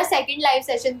 ये मेरा सेकंड लाइव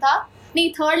सेशन था,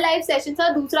 नहीं थर्ड लाइव सेशन था।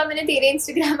 दूसरा मैंने तेरे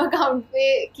इंस्टाग्राम अकाउंट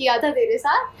पे किया था तेरे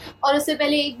साथ, और उससे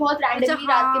पहले एक बहुत रैंडमली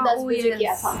रात के 10 बजे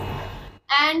किया था।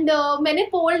 एंड मैंने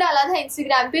पोल डाला था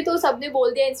इंस्टाग्राम पे, तो सबने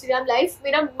बोल दिया इंस्टाग्राम लाइव।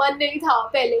 मेरा मन नहीं था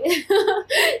पहले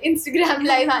इंस्टाग्राम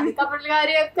लाइव आने का, पर लगा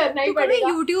अरे अब करना ही पड़ेगा।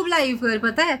 यूट्यूब लाइव कर,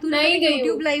 पता है तू नहीं गई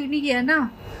यूट्यूब लाइव नहीं किया ना।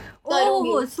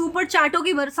 ओह सुपर चैटों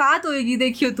की बरसात होएगी,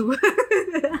 देखियो तू।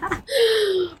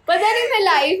 पता नहीं, मैं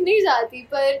लाइव नहीं जाती,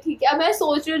 पर ठीक है अब मैं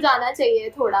सोच रही हूँ जाना चाहिए,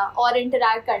 थोड़ा और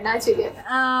इंटरैक्ट करना चाहिए।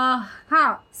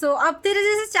 हाँ, सो अब तेरे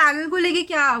जैसे चैनल को लेके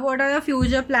क्या, what are your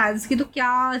future plans कि तू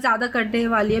क्या ज़्यादा करने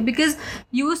वाली है? Because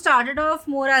you started of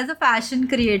more as a fashion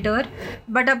creator,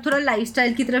 but अब थोड़ा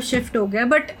लाइफस्टाइल की तरफ शिफ्ट हो गया,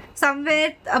 बट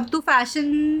समवेयर अब तू फैशन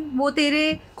वो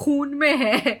तेरे खून में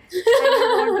है। I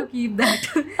want to keep that.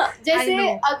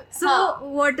 जैसे so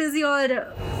what is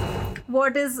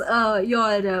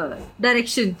your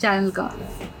direction channel का?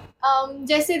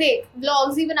 जैसे देख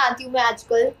व्लॉग्स ही बनाती हूँ मैं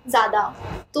आजकल ज़्यादा,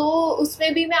 तो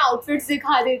उसमें भी मैं आउटफिट्स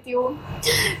दिखा देती हूँ।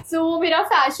 सो मेरा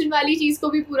फैशन वाली चीज़ को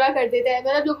भी पूरा कर देता है,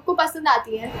 मतलब लोगों को पसंद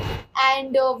आती है।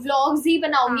 एंड व्लॉग्स ही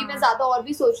बनाऊंगी मैं ज़्यादा, और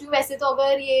भी सोच रही हूँ। वैसे तो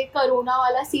अगर ये कोरोना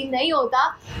वाला सीन नहीं होता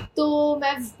तो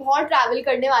मैं बहुत ट्रैवल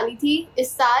करने वाली थी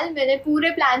इस साल। मैंने पूरे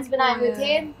प्लान्स बनाए हुए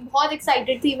थे, बहुत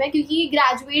एक्साइटेड थी मैं, क्योंकि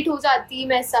ग्रेजुएट हो जाती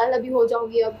मैं इस साल, अभी हो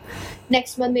जाऊँगी। अब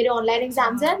नेक्स्ट मंथ मेरे ऑनलाइन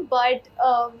एग्जाम्स हैं, बट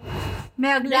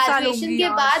मैं अगले साल ग्रेजुएशन के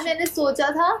बाद मैंने सोचा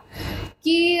था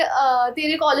कि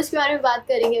तेरे कॉलेज के बारे में बात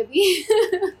करेंगे अभी।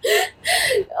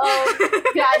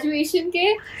 ग्रेजुएशन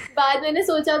के बाद मैंने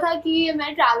सोचा था कि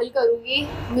मैं ट्रैवल करूँगी,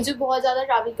 मुझे बहुत ज़्यादा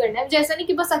ट्रैवल करना है। जैसा नहीं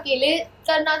कि बस अकेले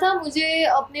करना था, मुझे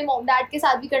अपने मॉम डैड के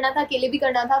साथ भी करना था, अकेले भी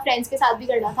करना था, फ्रेंड्स के साथ भी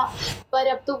करना था, पर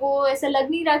अब तो वो ऐसा लग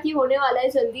नहीं रहा कि होने वाला है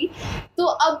जल्दी। तो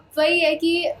अब वही है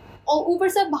कि और ऊपर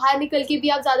से बाहर निकल के भी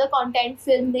आप ज़्यादा कंटेंट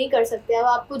फिल्म नहीं कर सकते, अब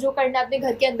आपको जो करना है अपने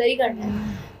घर के अंदर ही करना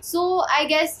है। So I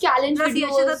guess challenge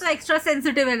videos तो एक्स्ट्रा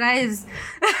सेंसिटिव है गाइस।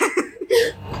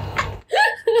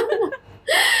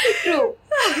 ट्रू।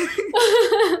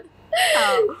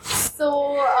 सो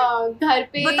घर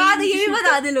पे बता दे, ये भी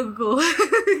बता दे लोगों को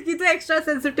कि तू एक्स्ट्रा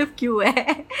सेंसिटिव क्यों है।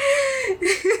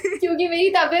 क्योंकि मेरी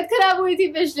तबीयत खराब हुई थी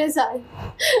पिछले साल,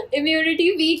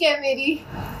 इम्यूनिटी वीक है मेरी,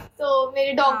 तो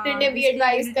मेरे डॉक्टर ने भी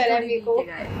एडवाइस करा मेरे को।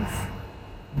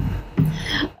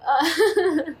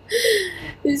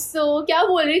 सो क्या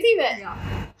बोल रही थी मैं?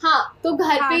 हाँ, तो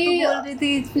घर पे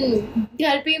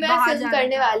मैं फिल्म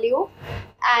करने वाली हूँ,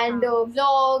 and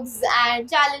vlogs and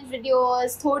challenge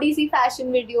videos, थोड़ी सी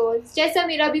फैशन वीडियोस, जैसा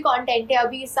मेरा भी कंटेंट है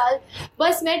अभी इस साल।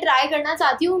 बस मैं ट्राई करना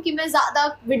चाहती हूँ कि मैं ज़्यादा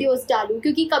वीडियोस डालूँ,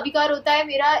 क्योंकि कभी कभार होता है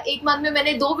मेरा एक मंथ में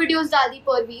मैंने 2 वीडियोस डाली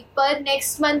पर वीक, पर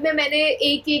नेक्स्ट मंथ में मैंने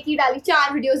एक ही डाली,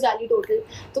 4 वीडियोस डाली टोटल।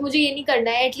 तो मुझे ये नहीं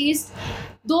करना है, एटलीस्ट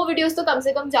 2 वीडियोस तो कम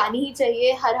से कम जानी ही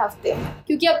चाहिए हर हफ्ते,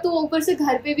 क्योंकि अब तो ऊपर से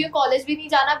घर पे भी कॉलेज भी नहीं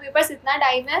जाना, मेरे पास इतना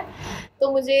टाइम है,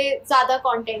 तो मुझे ज़्यादा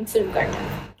कंटेंट फिल्म करना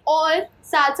है। और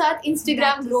साथ साथ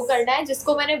इंस्टाग्राम ग्रो करना है,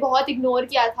 जिसको मैंने बहुत इग्नोर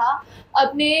किया था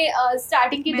अपने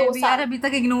स्टार्टिंग के 2 साल। यार अभी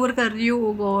तक इग्नोर कर रही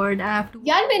हूँ, गॉड आई हैव टू।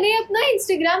 यार मैंने अपना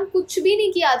इंस्टाग्राम कुछ भी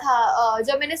नहीं किया था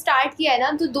जब मैंने स्टार्ट किया है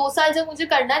ना, तो 2 साल जब मुझे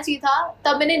करना चाहिए था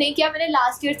तब मैंने नहीं किया। मैंने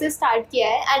लास्ट ईयर से स्टार्ट किया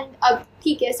है एंड अब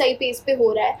ठीक है, सही पेस पे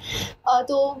हो रहा है।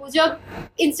 तो मुझे अब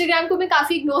इंस्टाग्राम को मैं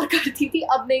काफ़ी इग्नोर करती थी,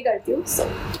 अब नहीं करती हूँ। सो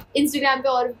इंस्टाग्राम पे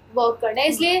और वर्क करना है,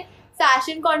 इसलिए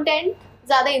फैशन कंटेंट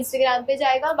ज़्यादा इंस्टाग्राम पे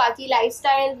जाएगा, बाकी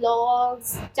लाइफस्टाइल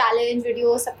व्लॉग्स चैलेंज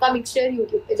वीडियो सबका मिक्सचर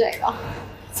यूट्यूब पे जाएगा।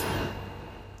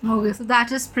 Okay, so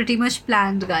that is pretty much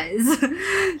planned, guys.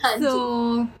 So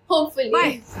hopefully.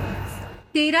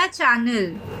 तेरा चैनल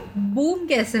बूम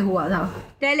कैसे हुआ था?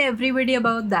 Tell everybody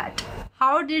about that.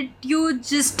 How did you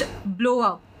just blow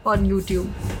up on YouTube?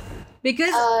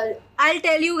 Because I'll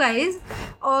tell you guys,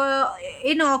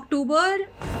 in October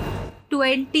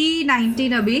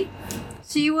 2019 अभी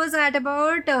she was at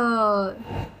about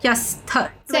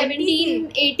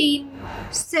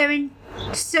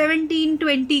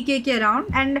 17-20k के around,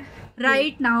 and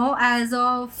right now as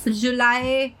of July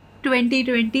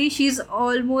 2020 she's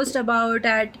almost about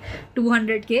at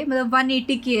 200k, मतलब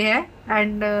 180k है.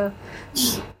 And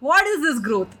what is this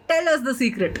growth? Tell us the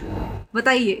secret.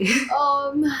 बताइए.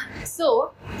 So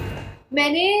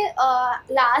मैंने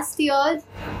last year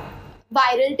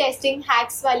viral testing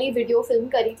hacks वाली video film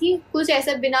करी थी, कुछ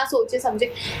ऐसा बिना सोचे समझे.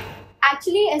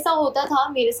 एक्चुअली ऐसा होता था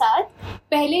मेरे साथ,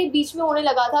 पहले बीच में होने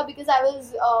लगा था because I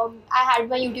had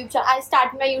my YouTube, I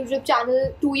start my YouTube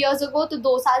channel 2 years ago, तो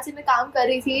 2 साल से मैं काम कर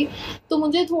रही थी. तो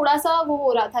मुझे थोड़ा सा वो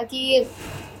हो रहा था कि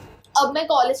अब मैं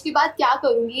कॉलेज के बाद क्या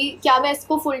करूँगी, क्या मैं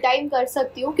इसको फुल टाइम कर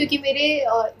सकती हूँ, क्योंकि मेरे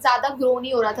ज़्यादा ग्रो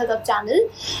नहीं हो रहा था तब चैनल.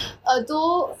 तो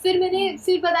फिर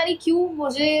पता नहीं क्यों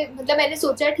मुझे, मतलब मैंने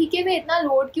सोचा ठीक है मैं इतना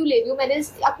लोड क्यों ले रही हूँ. मैंने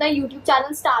अपना यूट्यूब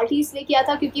चैनल स्टार्ट ही इसलिए किया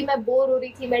था क्योंकि मैं बोर हो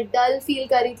रही थी, मैं डल फील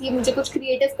कर रही थी, मुझे कुछ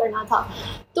क्रिएटिव करना था.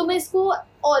 तो मैं इसको,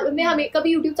 और मैं हमें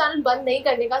कभी यूट्यूब चैनल बंद नहीं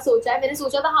करने का सोचा है. मैंने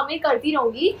सोचा था हमें करती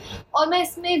रहूँगी और मैं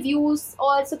इसमें व्यूज़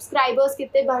और सब्सक्राइबर्स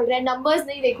कितने बढ़ रहे हैं नंबर्स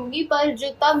नहीं देखूँगी, पर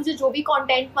जितना मुझे जो भी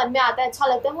कंटेंट मन में आता है अच्छा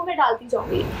लगता है वो मैं डालती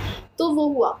जाऊँगी. तो वो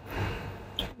हुआ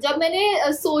जब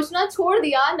मैंने सोचना छोड़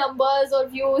दिया नंबर्स और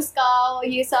व्यूज़ का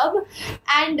ये सब,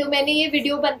 एंड मैंने ये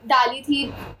वीडियो डाली थी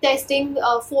testing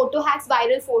photo hacks,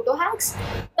 viral photo hacks.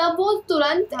 तब वो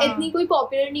तुरंत इतनी कोई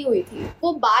पॉपुलर नहीं हुई थी,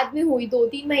 वो बाद में हुई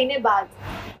 2-3 महीने बाद.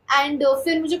 एंड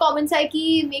फिर मुझे कमेंट्स आए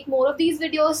कि make more of these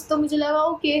videos. तो मुझे लगा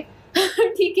ओके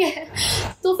ठीक है.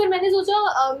 तो फिर मैंने सोचा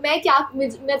मैं क्या,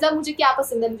 मतलब मुझे क्या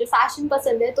पसंद है, मुझे फैशन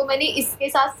पसंद है. तो मैंने इसके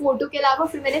साथ फोटो के अलावा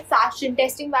फिर मैंने fashion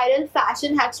testing viral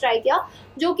fashion hacks try किया,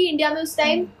 जो कि इंडिया में उस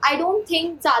टाइम आई डोंट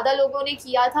थिंक ज़्यादा लोगों ने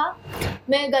किया था.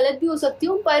 मैं गलत भी हो सकती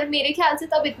हूँ, पर मेरे ख्याल से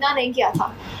तब इतना नहीं किया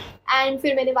था. एंड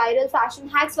फिर मैंने वायरल फैशन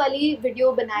हैक्स वाली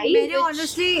वीडियो बनाई.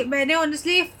 मैंने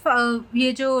ऑनेस्टली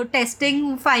ये जो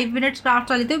टेस्टिंग 5 minutes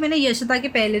क्राफ्ट वाले थे मैंने यशिता के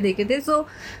पहले देखे थे, सो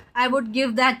I would give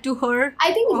that to her.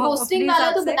 I think roasting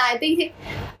वाला तो बनाए थे.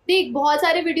 देख बहुत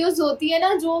सारे वीडियोस होती है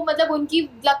ना जो मतलब उनकी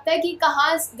लगता है कि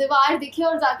कहाँ दीवार दिखे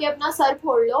और जाके अपना सर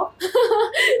फोड़ लो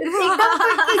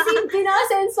एकदम किसी बिना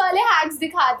सेंस वाले हैक्स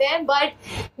दिखाते हैं. बट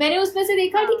मैंने उसमें से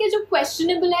देखा ठीक है जो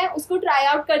क्वेश्चनेबल है उसको ट्राई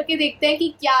आउट करके देखते हैं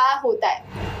कि क्या होता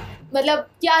है, मतलब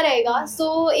क्या रहेगा.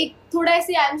 सो एक थोड़ा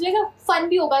ऐसे आया, मुझे लगा फन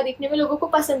भी होगा देखने में, लोगों को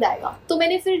पसंद आएगा. तो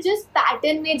मैंने फिर जिस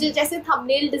पैटर्न में जैसे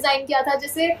थंबनेल डिज़ाइन किया था,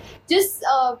 जैसे जिस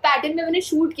पैटर्न में मैंने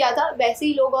शूट किया था वैसे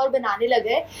ही लोग और बनाने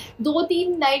लगे.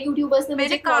 2-3 नए यूट्यूबर्स ने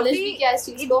मुझे कॉलेज भी किया इस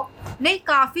चीज़ को. नहीं,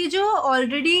 काफ़ी जो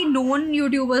ऑलरेडी नोन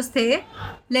यूट्यूबर्स थे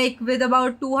like with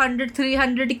about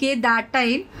 200-300k that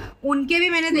time, उनके भी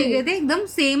मैंने देखे थे एकदम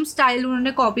सेम स्टाइल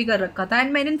उन्होंने कॉपी कर रखा था.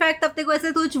 एंड मैंने इनफैक्ट तब तक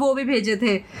वैसे कुछ वो भी भेजे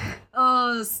थे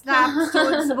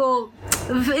स्नैप वो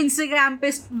इंस्टाग्राम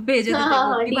पे भेजे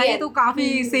थे कि भाई तो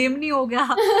काफी सेम नहीं हो गया.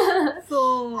 सो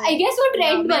आई गेस वो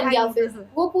ट्रेंड बन गया, फिर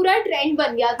वो पूरा ट्रेंड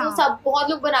बन गया. तो सब बहुत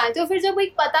लोग बनाए थे. और फिर जब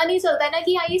एक पता नहीं चलता है ना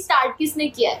कि हाँ ये स्टार्ट किसने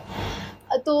किया है,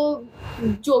 तो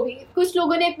जो भी कुछ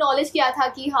लोगों ने एक्नॉलेज किया था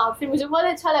कि हाँ, फिर मुझे बहुत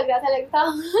अच्छा लग रहा था.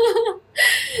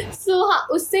 सो हाँ,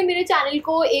 उससे मेरे चैनल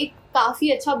को एक काफ़ी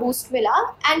अच्छा बूस्ट मिला.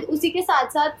 एंड उसी के साथ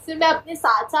साथ फिर मैं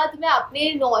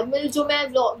अपने नॉर्मल जो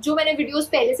मैंने वीडियोस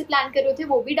पहले से प्लान कर रहे थे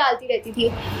वो भी डालती रहती थी.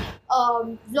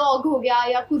 व्लॉग हो गया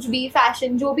या कुछ भी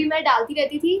फैशन जो भी मैं डालती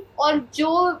रहती थी. और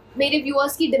जो मेरे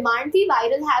व्यूअर्स की डिमांड थी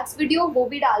वायरल हैक्स वीडियो वो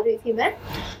भी डाल रही थी मैं.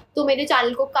 तो मेरे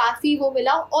चैनल को काफ़ी वो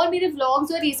मिला. और मेरे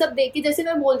व्लॉग्स और ये सब देख के, जैसे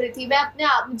मैं बोल रही थी, मैं अपने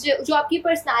आप जो आपकी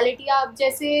पर्सनालिटी, आप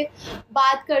जैसे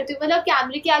बात करते हो, मतलब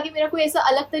कैमरे के आगे मेरा कोई ऐसा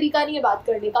अलग तरीका नहीं है बात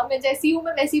करने का. मैं जैसी हूँ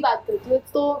मैं वैसी बात करती हूँ.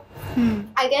 तो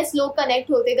आई गेस लोग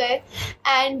कनेक्ट होते गए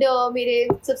एंड मेरे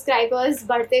सब्सक्राइबर्स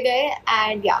बढ़ते गए.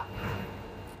 एंड या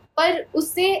पर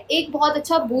उससे एक बहुत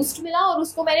अच्छा बूस्ट मिला और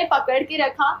उसको मैंने पकड़ के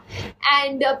रखा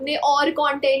एंड अपने और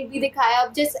कंटेंट भी दिखाया.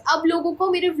 अब जैसे अब लोगों को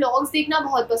मेरे व्लॉग्स देखना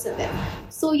बहुत पसंद है,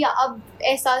 सो या अब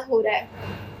ऐसा हो रहा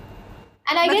है.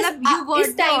 एंड आई गेस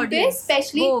इस टाइम पे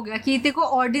स्पेशली हो गया कि तेरे को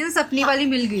ऑडियंस अपनी वाली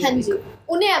मिल गई. हाँ जी,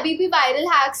 उन्हें अभी भी वायरल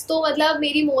हैक्स तो मतलब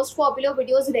मेरी मोस्ट पॉपुलर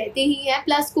वीडियोस रहते ही हैं,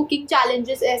 प्लस कुकिंग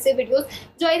चैलेंजेस, ऐसे वीडियोस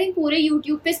जो आई थिंक पूरे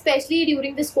यूट्यूब पे स्पेशली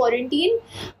ड्यूरिंग दिस क्वारंटीन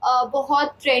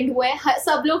बहुत ट्रेंड हुए हैं.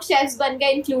 सब लोग शेफ्स बन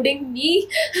गए इंक्लूडिंग मी.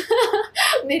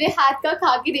 मेरे हाथ का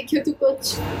खा के देखियो तू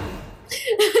कुछ.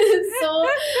 So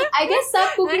I guess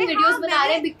सब कुकिंग वीडियोस बना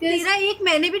रहे हैं बिकॉज़ तेरा एक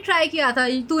मैंने भी ट्राई किया था.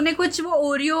 तूने कुछ वो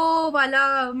ओरियो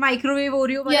वाला माइक्रोवेव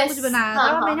ओरियो वाला कुछ बनाया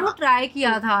था. मैंने वो ट्राई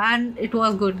किया था and it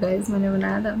was good guys. मैंने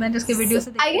बनाया था, मैंने उसके वीडियो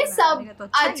से देखा. आई गेस सब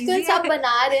आजकल सब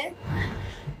बना रहे हैं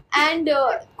एंड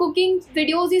कुकिंग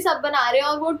वीडियोस ही सब बना रहे हैं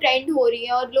और वो ट्रेंड हो रही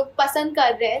है और लोग पसंद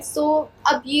कर रहे हैं. सो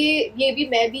अब ये भी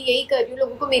मैं भी यही कर रही हूँ.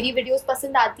 लोगों को मेरी वीडियोस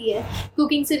पसंद आती है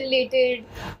कुकिंग से रिलेटेड.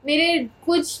 मेरे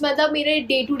कुछ मतलब मेरे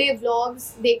डे टू डे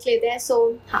व्लॉग्स देख लेते हैं.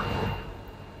 सो हाँ,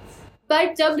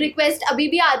 बट जब रिक्वेस्ट अभी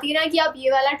भी आती है ना कि आप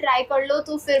ये वाला ट्राई कर लो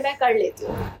तो फिर मैं कर लेती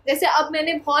हूँ. जैसे अब मैं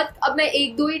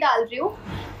 1-2 ही डाल रही हूँ,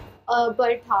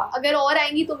 बट हाँ अगर और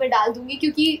आएंगी तो मैं डाल दूंगी,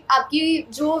 क्योंकि आपकी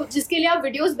जिसके लिए आप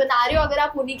वीडियोस बना रहे हो अगर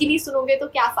आप उन्हीं की नहीं सुनोगे तो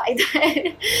क्या फ़ायदा है.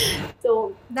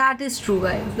 तो that is true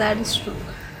guys, that is true.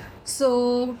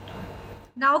 So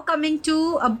now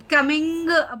coming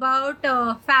about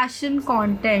fashion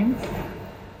content,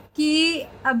 कि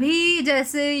अभी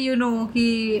जैसे यू नो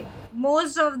कि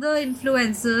most of the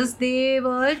influencers they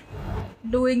were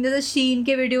doing, जैसे शीन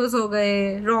के वीडियोस हो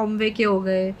गए, रॉमवे के हो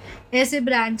गए, ऐसे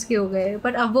ब्रांड्स के हो गए,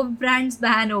 पर अब वो ब्रांड्स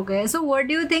बैन हो गए. So what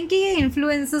do you think कि ये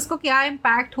इन्फ्लुएंसर्स को क्या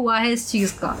इम्पैक्ट हुआ है इस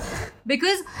चीज़ का?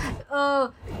 बिकॉज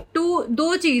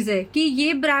दो चीज़ है कि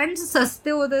ये ब्रांड्स सस्ते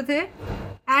होते थे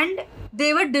and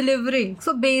they were delivering.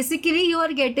 So basically you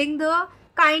are getting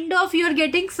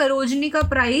Sarojini का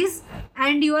price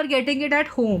and you are getting it at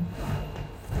home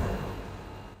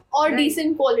और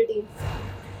डिसेंट क्वालिटी.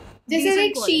 जैसे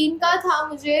एक शीन का था,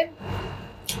 मुझे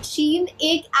शीन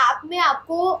एक ऐप में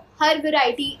आपको हर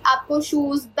वैरायटी, आपको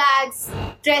shoes, bags,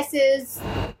 dresses,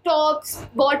 tops,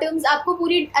 bottoms, आपको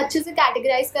पूरी अच्छे से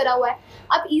कैटेगराइज करा हुआ है.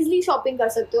 आप इजीली शॉपिंग कर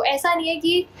सकते हो. ऐसा नहीं है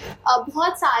कि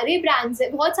बहुत सारे ब्रांड्स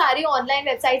हैं, बहुत सारे ऑनलाइन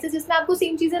वेबसाइट्स हैं जिसमें आपको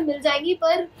सेम चीज़ें मिल जाएंगी,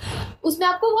 पर उसमें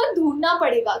आपको बहुत ढूंढना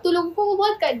पड़ेगा. तो लोगों को वो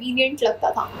बहुत कन्वीनियंट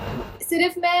लगता था.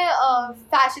 सिर्फ मैं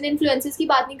फैशन इन्फ्लुएंसर्स की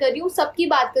बात नहीं कर रही हूँ, सबकी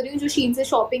बात कर रही हूँ जो शीन से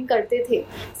शॉपिंग करते थे.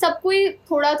 सबको ही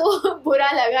थोड़ा तो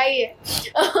बुरा लगा ही है.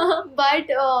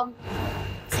 बट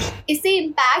इससे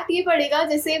इम्पैक्ट ये पड़ेगा,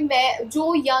 जैसे मैं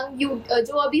जो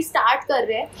अभी स्टार्ट कर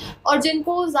रहे हैं और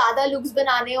जिनको ज़्यादा लुक्स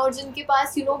बनाने और जिनके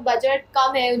पास बजट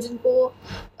कम है, जिनको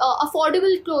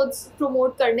अफोर्डेबल क्लोथ्स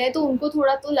प्रमोट करने हैं, तो उनको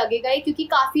थोड़ा तो लगेगा ही, क्योंकि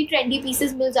काफ़ी ट्रेंडी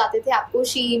पीसेस मिल जाते थे आपको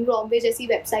शीन, रॉमवे जैसी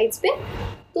वेबसाइट्स पे.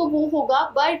 तो वो होगा.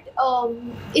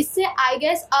 बट इससे आई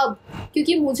गेस अब,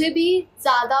 क्योंकि मुझे भी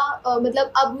ज़्यादा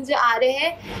मतलब अब मुझे आ रहे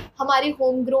हैं हमारे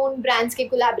होम ग्रोन ब्रांड्स के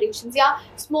कोलैबोरेशंस या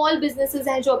स्मॉल बिजनेसेस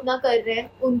हैं जो अपना कर रहे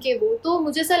हैं उनके वो. तो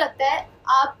मुझे ऐसा लगता है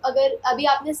आप अगर अभी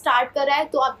आपने स्टार्ट करा है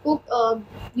तो आपको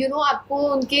आपको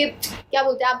उनके क्या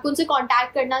बोलते हैं, आपको उनसे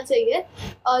कांटेक्ट करना चाहिए.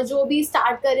 जो भी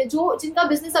स्टार्ट करे, जिनका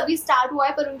बिजनेस अभी स्टार्ट हुआ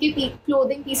है पर उनके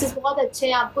क्लोथिंग पीसेस बहुत अच्छे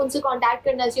हैं, आपको उनसे कांटेक्ट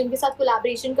करना चाहिए, उनके साथ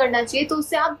कोलैबोरेशन करना चाहिए. तो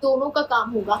उससे आप दोनों का काम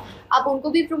होगा. आप उनको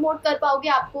भी प्रमोट कर पाओगे,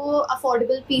 आपको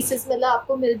अफोर्डेबल पीसेस मतलब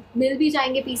आपको मिल भी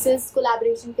जाएंगे पीसेस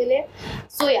कोलैबोरेशन के लिए.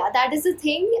 सो yeah that is the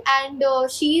thing. And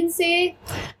शीन से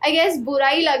आई गेस बुरा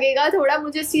ही लगेगा थोड़ा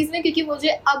मुझे इस चीज़ में, क्योंकि मुझे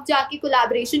अब जाके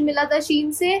कोलैबोरेशन मिला था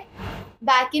शीन से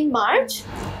बैक इन मार्च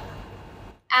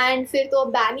एंड फिर तो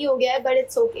बैन ही हो गया है. But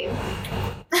it's okay.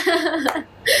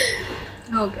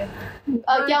 ओके,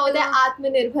 क्या होता है,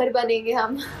 आत्मनिर्भर बनेंगे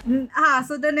हम. हाँ.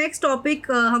 सो द नेक्स्ट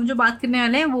टॉपिक हम जो बात करने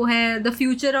वाले हैं वो है द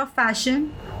फ्यूचर ऑफ फैशन.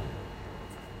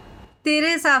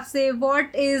 तेरे हिसाब से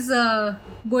what is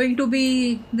going to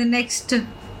be the next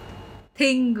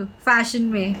thing fashion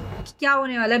में? क्या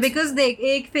होने वाला है? बिकॉज देख,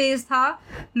 एक फेज था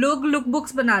लोग लुक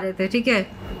बुक्स बना रहे थे, ठीक है,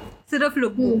 सिर्फ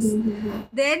look books.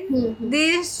 Then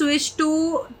they switch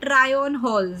to try on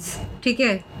hauls, ठीक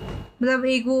है, मतलब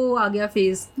एक वो आ गया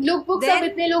फेज. लुक बुक्स अब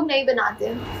इतने लोग नहीं बनाते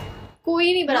हैं,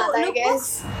 कोई नहीं बनाता है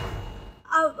गैस.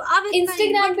 अब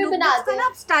इंस्टाग्राम पे बनाते हैं.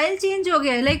 अब स्टाइल चेंज हो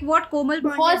गया है, लाइक व्हाट कोमल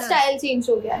पांडे, बहुत स्टाइल चेंज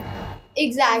हो गया है.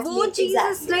 एग्जैक्टली, वो चीज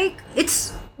is like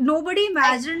it's nobody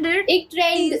imagined it. एक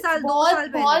ट्रेंड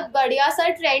बहुत बढ़िया सा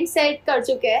ट्रेंड सेट कर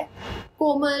चुके हैं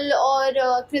कोमल और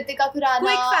कृतिका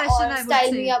खुराना. और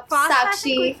स्टाइल में अब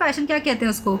साक्षी. क्विक फैशन क्या कहते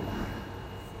हैं उसको?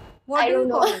 I don't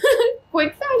know.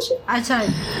 Quick fashion. अच्छा,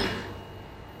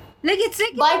 like it's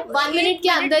like but 1 minute के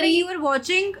अंदर ही you are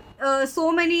watching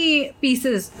so many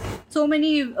pieces, so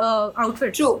many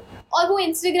outfits. True. और वो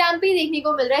इंस्टाग्राम पे ही देखने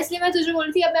को मिल रहा है। इसलिए मैं तुझे बोल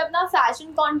रही थी अब मैं अपना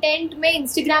फैशन कंटेंट में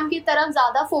इंस्टाग्राम की तरफ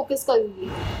ज़्यादा फोकस करूँगी।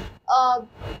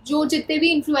 जो जितने भी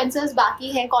इन्फ्लुएंसर्स बाकी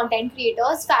हैं content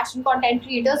creators, fashion content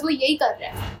creators, वो यही कर रहे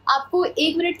हैं। आपको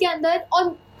 1 मिनट के अंदर,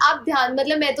 और आप ध्यान,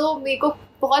 मतलब मेरे को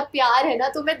बहुत प्यार है ना,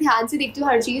 तो मैं ध्यान से देखती हूँ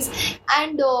हर चीज़।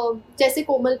 एंड जैसे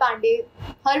Komal Pandey,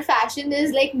 her fashion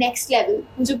is like next level,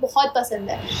 मुझे बहुत पसंद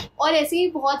है। और ऐसे ही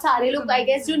बहुत सारे लोग आई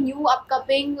गेस जो न्यू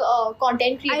अपकमिंग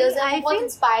कंटेंट क्रिएटर्स हैं, वो बहुत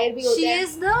इंस्पायर भी होते हैं। She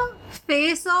is the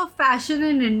face of fashion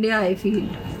in India, I feel.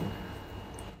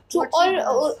 और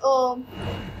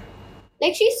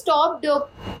like she stopped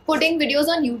putting videos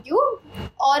on YouTube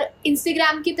और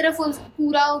Instagram की तरफ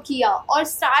पूरा किया, और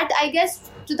स्टार्ट आई गेस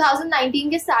 2019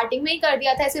 के स्टार्टिंग में ही कर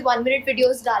दिया था ऐसे 1 मिनट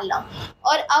वीडियोस डालना,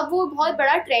 और अब वो बहुत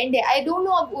बड़ा ट्रेंड है। आई डोंट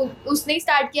नो अब उसने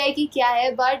स्टार्ट किया है कि क्या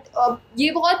है, बट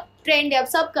ये बहुत ट्रेंड है, अब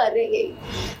सब कर रहे हैं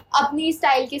अपनी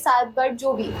स्टाइल के साथ, बट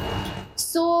जो भी।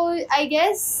 So I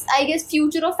guess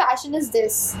future of fashion is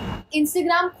this.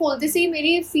 Instagram खोलते से ही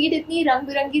मेरी फीड इतनी रंग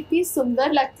बिरंगी, इतनी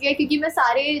सुंदर लगती है, क्योंकि मैं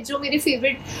सारे जो मेरे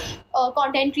फेवरेट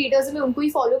कंटेंट क्रिएटर्स हैं मैं उनको ही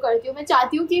फॉलो करती हूँ। मैं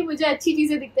चाहती हूँ कि मुझे अच्छी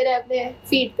चीज़ें दिखते रहे अपने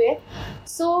फीड पे।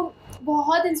 सो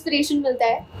बहुत इंस्पिरेशन मिलता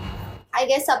है, आई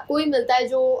गेस सबको ही मिलता है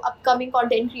जो अपकमिंग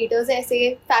कंटेंट क्रिएटर्स है,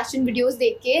 ऐसे फैशन वीडियोस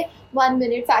देख के, 1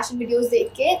 मिनट फैशन वीडियोस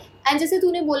देख के। एंड जैसे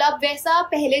तूने बोला, वैसा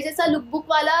पहले जैसा लुक बुक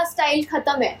वाला स्टाइल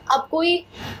खत्म है, अब कोई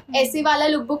ऐसे वाला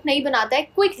लुक बुक नहीं बनाता है,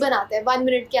 क्विक बनाता है 1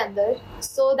 मिनट के अंदर।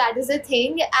 So that is a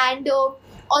thing. And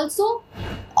also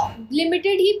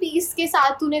limited ही पीस के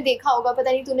साथ तूने देखा होगा,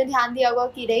 पता नहीं तूने ध्यान दिया होगा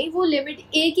कि नहीं, वो लिमिट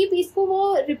एक ही पीस को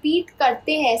वो रिपीट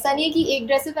करते हैं। ऐसा नहीं है कि एक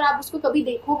ड्रेस पर आप उसको कभी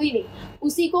देखोगे ही नहीं।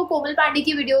 उसी को कोमल पांडे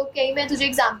की वीडियो, कहीं मैं तुझे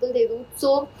एग्जांपल दे दूँ,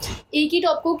 सो एक ही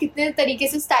टॉप को कितने तरीके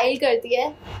से स्टाइल करती है,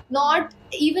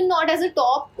 नॉट एज अ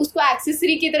टॉप, उसको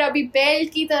एक्सेसरी की तरह भी,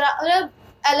 बेल्ट की तरह, मतलब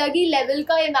अलग ही लेवल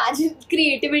का इमेजिन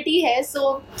क्रिएटिविटी है।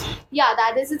 So yeah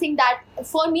that is the thing that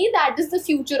for me that is the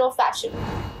future of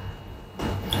fashion.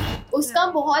 उसका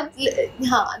बहुत,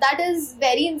 हाँ, that is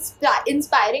very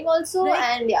inspiring also.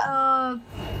 And yeah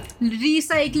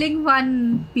recycling 1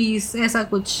 piece, ऐसा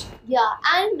कुछ। या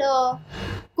एंड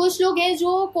कुछ लोग हैं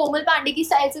जो कोमल पांडे की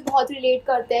स्टाइल से बहुत रिलेट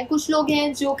करते हैं, कुछ लोग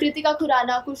हैं जो कृतिका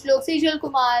खुराना, कुछ लोग Sejal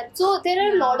Kumar. So there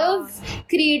are lot of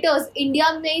creators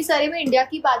India में ही, सारे में इंडिया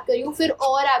की बात करी हूँ, फिर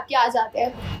और आपके आ जाते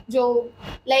हैं जो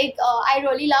like I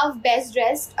really love best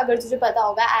dressed, अगर तुझे पता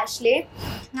होगा, Ashley.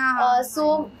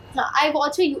 So I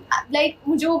watch like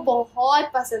मुझे वो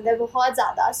बहुत पसंद है, बहुत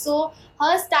ज़्यादा। So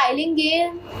her styling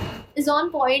game is on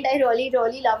point, I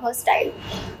really love her style.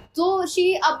 तो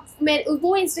शी अब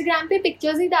वो इंस्टाग्राम पे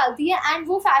पिक्चर्स ही डालती है, एंड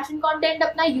वो फैशन कंटेंट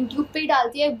अपना यूट्यूब पे ही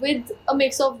डालती है with a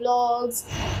mix of vlogs,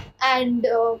 and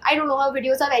I don't know, her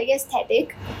videos are very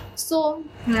aesthetic. So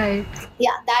right,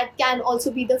 yeah, that can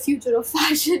also be the future of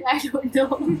fashion. I don't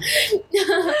know.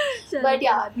 But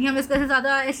yeah, हम इसका से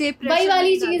ज़्यादा ऐसे वही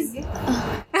वाली चीज़।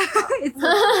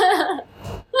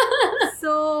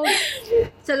 So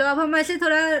चलो अब हम ऐसे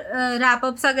थोड़ा रैप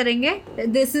अप सा करेंगे।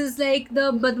 This is like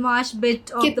the बदमाश bit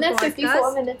of the कितने podcast।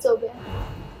 54 minutes हो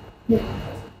गए।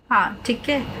 हाँ, ठीक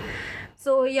है।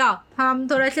 So yeah, हम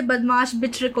थोड़ा से बदमाश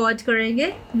बिट रिकॉर्ड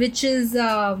करेंगे, which is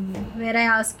where I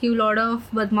ask you lot of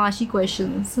बदमाशी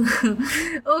questions।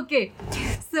 Okay,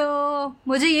 so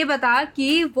मुझे ये बता कि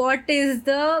what is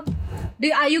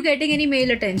the are you getting any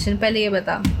male attention? पहले ये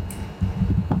बता।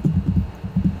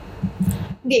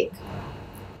 देख,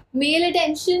 मेल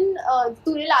अटेंशन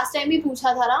तूने लास्ट टाइम भी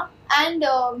पूछा था ना, and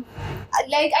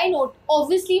like I note,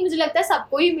 obviously मुझे लगता है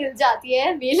सबको ही मिल जाती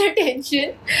है मेल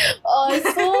अटेंशन।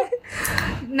 सो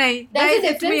नहीं, there's a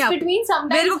difference between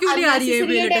sometimes मेरे को क्यों नहीं आ रही है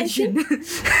मेल अटेंशन?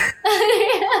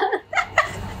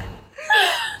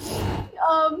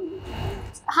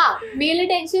 हाँ, मेल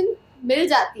अटेंशन मिल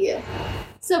जाती है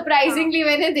सरप्राइजिंगली,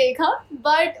 मैंने देखा,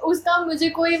 बट उसका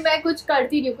मुझे मैं कुछ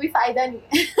करती नहीं, कोई फायदा नहीं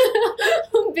है,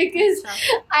 बिकॉज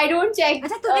आई डोंट चेक।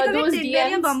 अच्छा, तूने कभी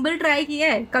टिंडर या बम्बल ट्राई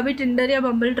किया है? कभी टिंडर या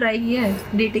बम्बल ट्राई किया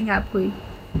है, डेटिंग ऐप कोई?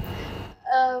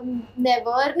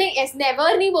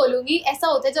 नेवर नहीं बोलूँगी। ऐसा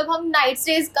होता है जब हम नाइट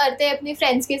स्टेज करते हैं अपने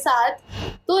फ्रेंड्स के साथ,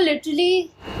 तो लिटरली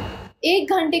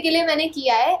 1 घंटे के लिए मैंने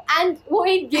किया है, एंड वो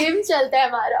एक गेम चलता है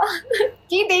हमारा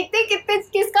कि देखते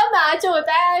किसका मैच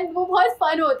होता है, एंड वो बहुत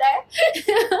फन होता है।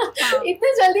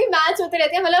 इतने जल्दी मैच होते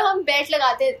रहते हैं, मतलब हम बैट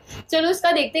लगाते हैं, चलो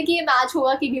उसका देखते हैं कि ये मैच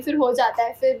होगा कि नहीं, फिर हो जाता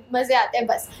है, फिर मजे आते हैं,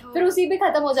 बस फिर उसी पे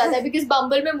खत्म हो जाता है। बिकॉज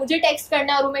बम्बल में मुझे टेक्स्ट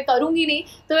करना है और मैं करूंगी नहीं,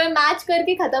 तो मैं मैच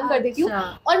करके खत्म कर देती हूँ।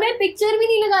 और मैं पिक्चर भी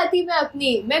नहीं लगाती मैं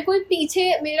अपनी, मैं कोई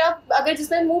पीछे मेरा अगर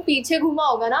जिसमें मुंह पीछे घुमा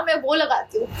होगा ना, मैं वो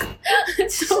लगाती हूँ।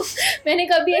 तो मैंने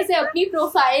कभी ऐसे अपनी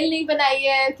प्रोफाइल नहीं बनाई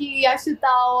है कि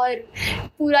यशिता और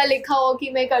पूरा लिखा हो कि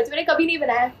मैं करती हूँ, मैंने कभी नहीं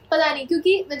बनाया, पता नहीं,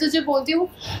 क्योंकि मैं तुझे बोलती हूँ,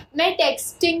 मैं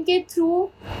टेक्सटिंग के थ्रू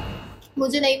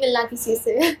मुझे नहीं मिलना किसी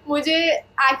से, मुझे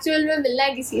एक्चुअल में मिलना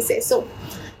है किसी से, सो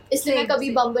इसलिए मैं कभी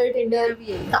बम्बल टिंडर,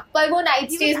 पर वो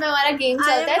नाइट स्टेज में हमारा गेम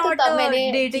चलता है तो तब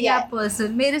मैंने डेटिंग ऐप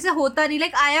पर्सन, मेरे से होता नहीं,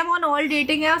 like I am on all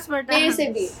dating apps but मेरे से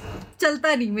भी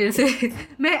चलता नहीं मेरे से।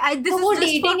 मैं तो वो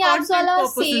डेटिंग एप्स वाला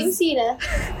सेम सीन है।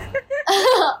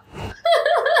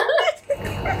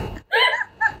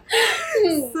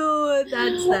 So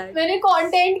that's that. मैंने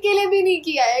कंटेंट के लिए भी नहीं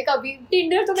किया है कभी,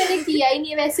 टिंडर तो मैंने किया ही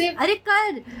नहीं है वैसे। अरे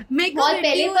कर मैं बहुत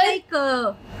पहले पर लाइक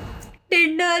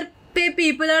टिंडर पे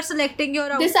people are selecting your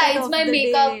outfit Besides of my the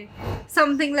makeup. day,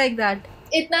 something like that.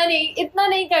 इतना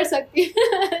नहीं कर सकती।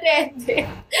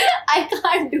 I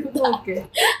can't do that. Okay.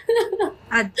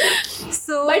 अच्छा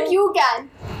so But you can.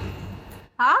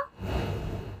 हाँ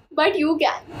But you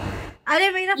can. अरे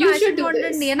मेरा You fashion should do content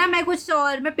this. नहीं है ना, मैं कुछ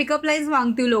और, मैं पिकअप लाइंस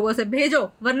मांगती हूँ लोगों से, भेजो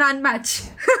वरना अनमैच।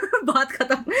 बात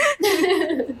खत्म।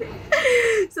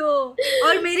 So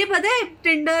और मेरे पता है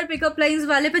टिंडर पिकअप लाइंस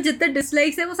वाले पे जितने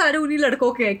डिसलाइक्स है वो सारे उन्हीं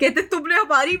लड़कों के हैं, कहते तुमने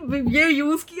हमारी ये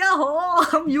यूज किया हो,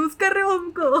 हम यूज कर रहे हो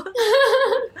हमको।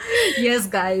 Yes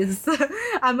guys,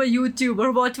 I'm a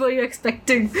YouTuber, what were you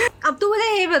expecting? अब तो मुझे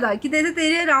ये बता कि जैसे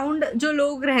तेरे अराउंड जो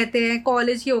लोग रहते हैं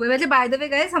कॉलेज के हो गए, वैसे बाय द वे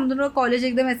गाइस हम दोनों का कॉलेज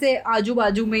एकदम ऐसे आजू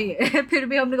बाजू में ही है, फिर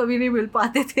भी हमने कभी नहीं मिल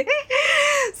पाते थे।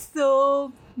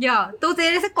 So या तो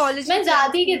तेरे से कॉलेज मैं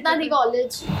जाती कितना थी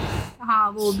कॉलेज। हाँ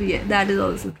वो भी है, that is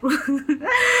also true.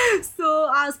 So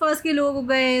आसपास के लोग हो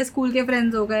गए, स्कूल के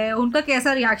फ्रेंड्स हो गए, उनका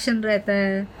कैसा रिएक्शन रहता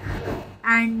है?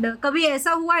 एंड कभी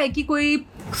ऐसा हुआ है कि कोई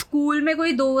स्कूल में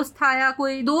कोई दोस्त था या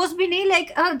कोई दोस्त भी नहीं,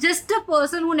 like just a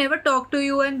person who never talk to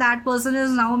you and that person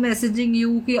is now messaging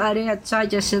you कि अरे अच्छा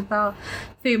जशिता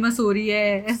फेमस हो रही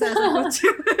है, ऐसा ऐसा कुछ?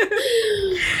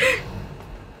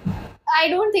 आई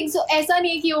डोंट थिंक सो। ऐसा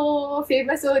नहीं है कि वो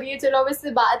फेमस हो रही है चलो अब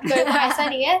इससे बात कर लो, ऐसा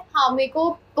नहीं है। हाँ मेरे को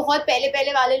बहुत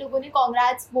पहले वाले लोगों ने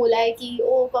कॉन्ग्रेट्स बोला है कि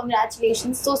ओ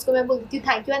कॉन्ग्रेचुलेशंस, तो उसको मैं बोलती हूँ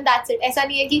thank you and that's it. ऐसा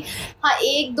नहीं है कि हाँ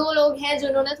एक दो लोग हैं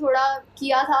जिन्होंने थोड़ा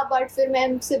किया था बट फिर मैं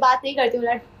उनसे बात नहीं करती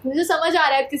हूँ। मुझे समझ आ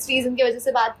रहा है किस रीज़न की वजह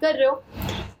से बात कर रहे हो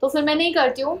तो फिर मैं नहीं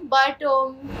करती हूँ। बट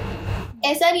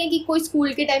ऐसा नहीं है कि कोई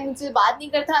स्कूल के टाइम मुझसे बात नहीं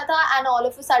करता था and all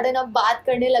of a sudden अब बात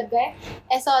करने लग गए,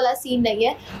 ऐसा वाला सीन नहीं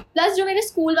है। प्लस जो मेरे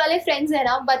स्कूल वाले फ्रेंड्स हैं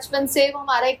ना बचपन से, वो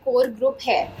हमारा एक कोर ग्रुप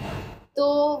है, तो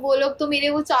वो लोग तो मेरे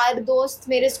वो 4 दोस्त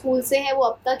मेरे स्कूल से हैं वो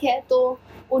अब तक है, तो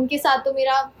उनके साथ तो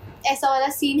मेरा ऐसा वाला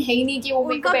सीन है ही नहीं कि वो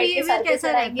मेरे को बैठ के साथ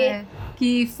कैसा रहेंगे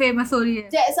कि फेमस हो रही है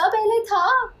जैसा पहले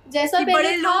था, जैसा पहले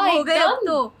बड़े लोग हो गए अब एकदम।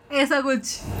 तो ऐसा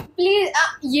कुछ प्लीज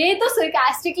ये तो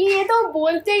सरकास्टिकली ये तो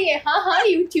बोलते ही है, हाँ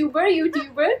यूट्यूबर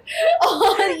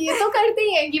और ये तो करते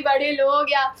ही है कि बड़े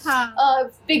लोग या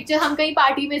पिक्चर, हम कहीं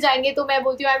पार्टी में जाएंगे तो मैं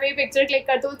बोलती हूँ मेरी पिक्चर क्लिक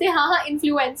करते बोलते हैं हाँ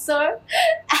इन्फ्लुएंसर।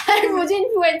 एंड मुझे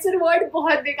इन्फ्लुएंसर वर्ड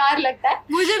बहुत बेकार लगता है,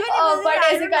 मुझे भी नहीं, बट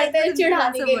ऐसे करते हैं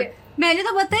चिढ़ाने के लिए। मैंने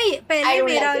तो पता ही पहले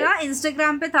मेरा ना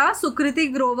इंस्टाग्राम पे था सुकृति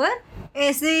ग्रोवर,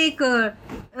 ऐसे एक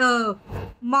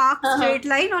मार्क स्ट्रेट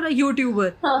लाइन और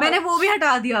यूट्यूबर, मैंने वो भी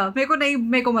हटा दिया,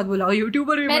 मेरे को मत बुलाओ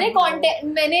यूट्यूबर भी। मेरे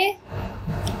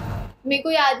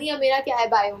को याद नहीं है मेरा क्या है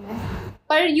बायो में,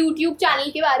 पर यूट्यूब चैनल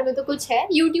के बारे में तो कुछ है।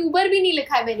 यूट्यूबर भी नहीं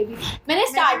लिखा है मैंने भी।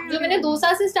 मैंने 2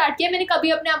 साल से स्टार्ट किया, मैंने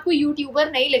कभी अपने आप को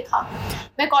यूट्यूबर नहीं लिखा।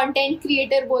 मैं कंटेंट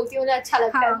क्रिएटर बोलती हूँ, अच्छा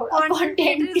लगता है थोड़ा,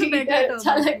 कंटेंट क्रिएटर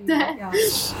अच्छा लगता है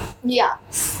या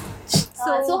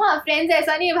सो हाँ फ्रेंड्स,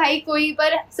 ऐसा नहीं है भाई कोई,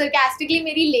 पर सरकास्टिकली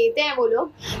मेरी लेते हैं वो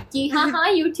लोग कि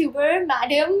हाँ यूट्यूबर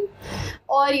मैडम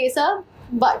और ये सब,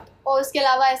 बट और उसके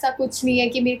अलावा ऐसा कुछ नहीं है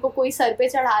कि मेरे को कोई सर पे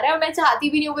चढ़ा रहा है, और मैं चाहती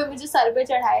भी नहीं हूँ कोई मुझे सर पे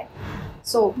चढ़ाए।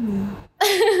 सो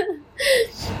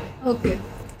ओके,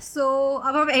 सो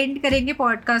अब हम एंड करेंगे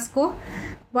पॉडकास्ट को,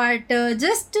 but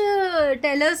just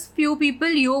tell us few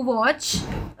people you watch,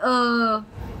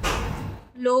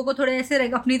 लोगों को थोड़े ऐसे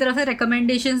अपनी तरफ से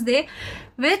रिकमेंडेशंस दे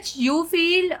which you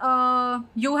feel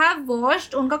you have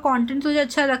watched, उनका कंटेंट तुझे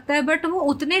अच्छा लगता है बट वो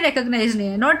उतने रिकॉग्नाइज नहीं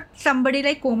है, not somebody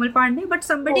like Komal Pandey but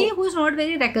somebody who is not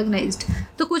very recognized.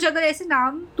 तो कुछ अगर ऐसे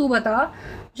नाम तू बता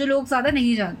जो लोग ज़्यादा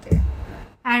नहीं जानते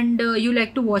and you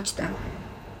like to watch them,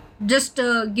 just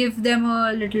give them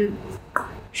a little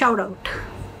shout out.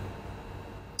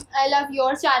 I love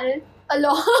your channel a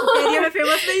lot. Area में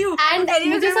फेमस नहीं हूँ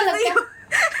एंड मुझे ऐसा लगता है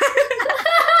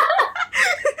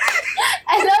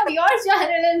I love your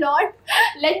channel a lot.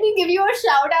 Let me give you a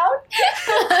shout out.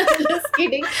 Just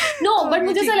kidding. No, but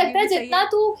मुझे ऐसा लगता है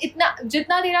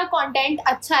जितना तेरा content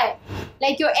अच्छा है,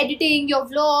 like your editing, your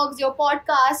vlogs, your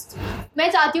podcast, मैं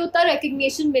चाहती हूँ उतना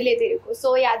recognition मिले तेरे को.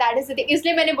 So yeah, that is the thing.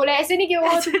 इसलिए मैंने बोला ऐसे नहीं कि वो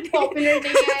popular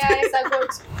नहीं है या ऐसा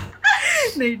कुछ.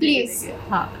 नहीं, please.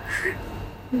 हाँ.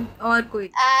 और कोई.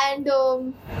 And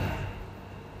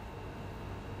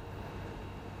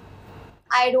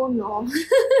I don't know.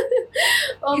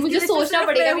 मुझे सोचना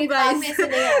पड़ेगा, मेरे दिमाग में ऐसे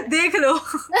नहीं आ रहा। देख लो।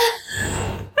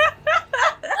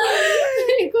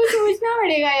 मेरे को सोचना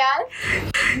पड़ेगा यार,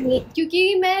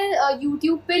 क्योंकि मैं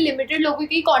YouTube पे लिमिटेड लोगों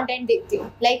की कंटेंट देखती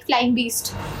हूँ, like Flying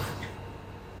Beast,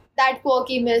 that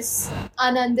quirky miss,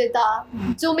 Anandita,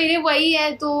 जो मेरे वही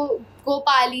है, तो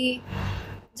गोपाली,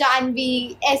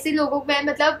 जानवी, ऐसे लोगों में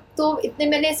मतलब, तो इतने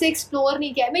मैंने ऐसे एक्सप्लोर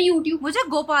नहीं किया है। मैं YouTube, मुझे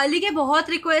गोपाली के बहुत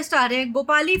रिक्वेस्ट आ रहे हैं।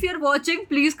 Gopali, if you are watching,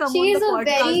 please come on the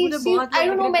podcast. मुझे बहुत आई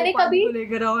डोंट नो,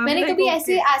 मैंने कभी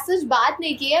ऐसे सच बात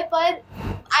नहीं की है, पर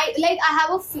I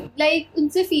have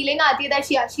उनसे फीलिंग आती है that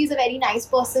she is a very nice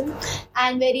person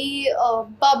and very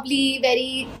bubbly,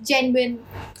 very genuine.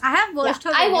 I have watched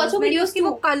her videos. मैंने उसकी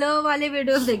वो कलर वाले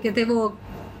वीडियोस देखे थे, वो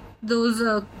those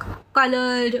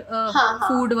colored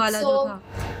food वाला जो था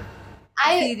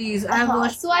series. I have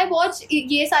watched. So I watch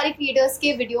ये सारे creators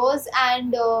के videos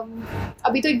and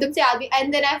अभी तो एकदम से याद भी,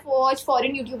 and then I watch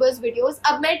foreign YouTubers videos.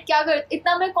 अब मैं क्या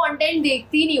इतना मैं content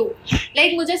देखती नहीं हूँ,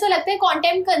 like मुझे ऐसा लगता है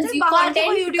content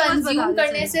consume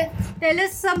करने से tell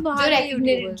us some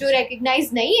जो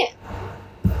recognize नहीं है.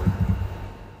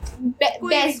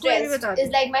 Best Dressed is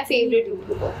like my favorite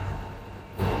YouTuber.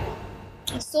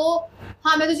 So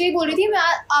हाँ, मैं तुझे बोल रही थी, मैं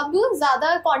अब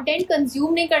ज़्यादा कंटेंट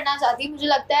कंज्यूम नहीं करना चाहती। मुझे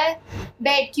लगता है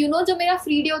बैठ जो मेरा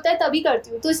फ्री डे होता है तभी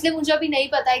करती हूँ, तो इसलिए मुझे अभी नहीं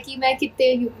पता है कि मैं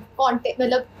कितने कंटेंट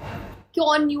मतलब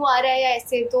कौन न्यू आ रहा है या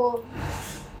ऐसे, तो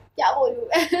क्या बोलूँ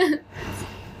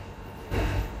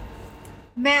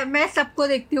मैं सबको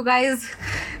देखती हूँ guys.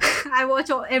 I watch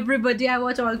everybody, I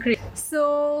watch all creators.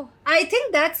 So I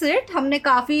think that's it. हमने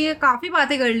काफ़ी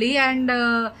बातें कर ली एंड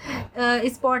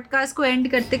इस पॉडकास्ट को एंड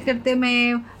करते करते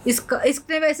मैं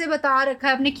इसने वैसे बता रखा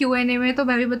है अपने Q&A में, तो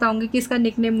मैं भी बताऊंगी कि इसका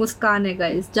निकनेम मुस्कान है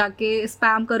गाइस। जाके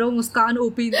स्पैम करो Muskan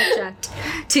OP in the chat,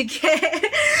 ठीक है?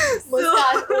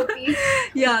 मुस्कान ओपी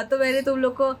या तो मैंने तुम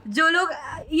लोग को, जो लोग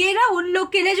ये ना उन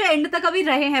लोग के लिए जो एंड तक अभी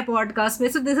रहे हैं पॉडकास्ट में,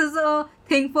 so this is a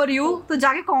thing for you. तो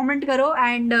जाके कमेंट करो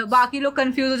एंड बाकी लोग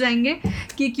कंफ्यूज हो जाएंगे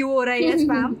कि क्यों हो रहा है ये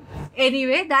spam.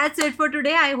 Anyway, that's it for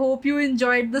today. I hope you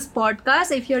enjoyed this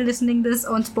podcast. If you're listening this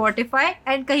on Spotify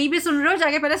and कहीं भी सुन रहे हो,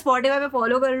 जाके पहले Spotify पे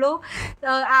follow कर लो,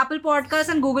 Apple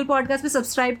Podcast and Google Podcast पे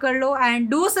subscribe कर लो and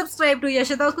do subscribe to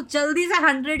Yashita. उसको जल्दी से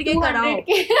 100K कराओ,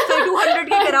 sorry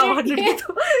 200K कराओ, 100K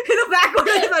तो back हो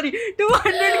गया, sorry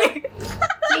 200K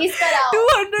प्लीज कराओ,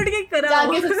 200K कराओ,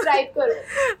 जाके सब्सक्राइब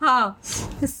करो। हाँ,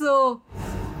 so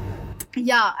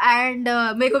या एंड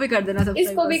मेरे को भी कर देना सब,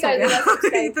 इसको भी कर देना,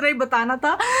 इतना ही बताना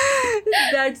था।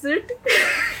 That's it.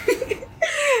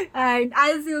 And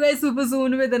I'll see you guys super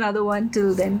soon with another one.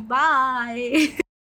 Till then, bye.